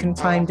well. You can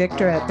find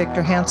Victor at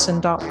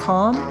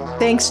victorhansen.com.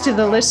 Thanks to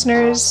the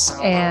listeners.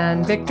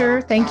 And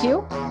Victor, thank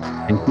you.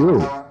 Thank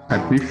you.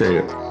 I appreciate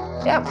it.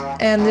 Yeah.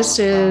 And this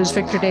is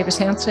Victor Davis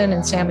Hanson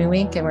and Sammy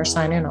Wink, and we're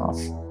signing off.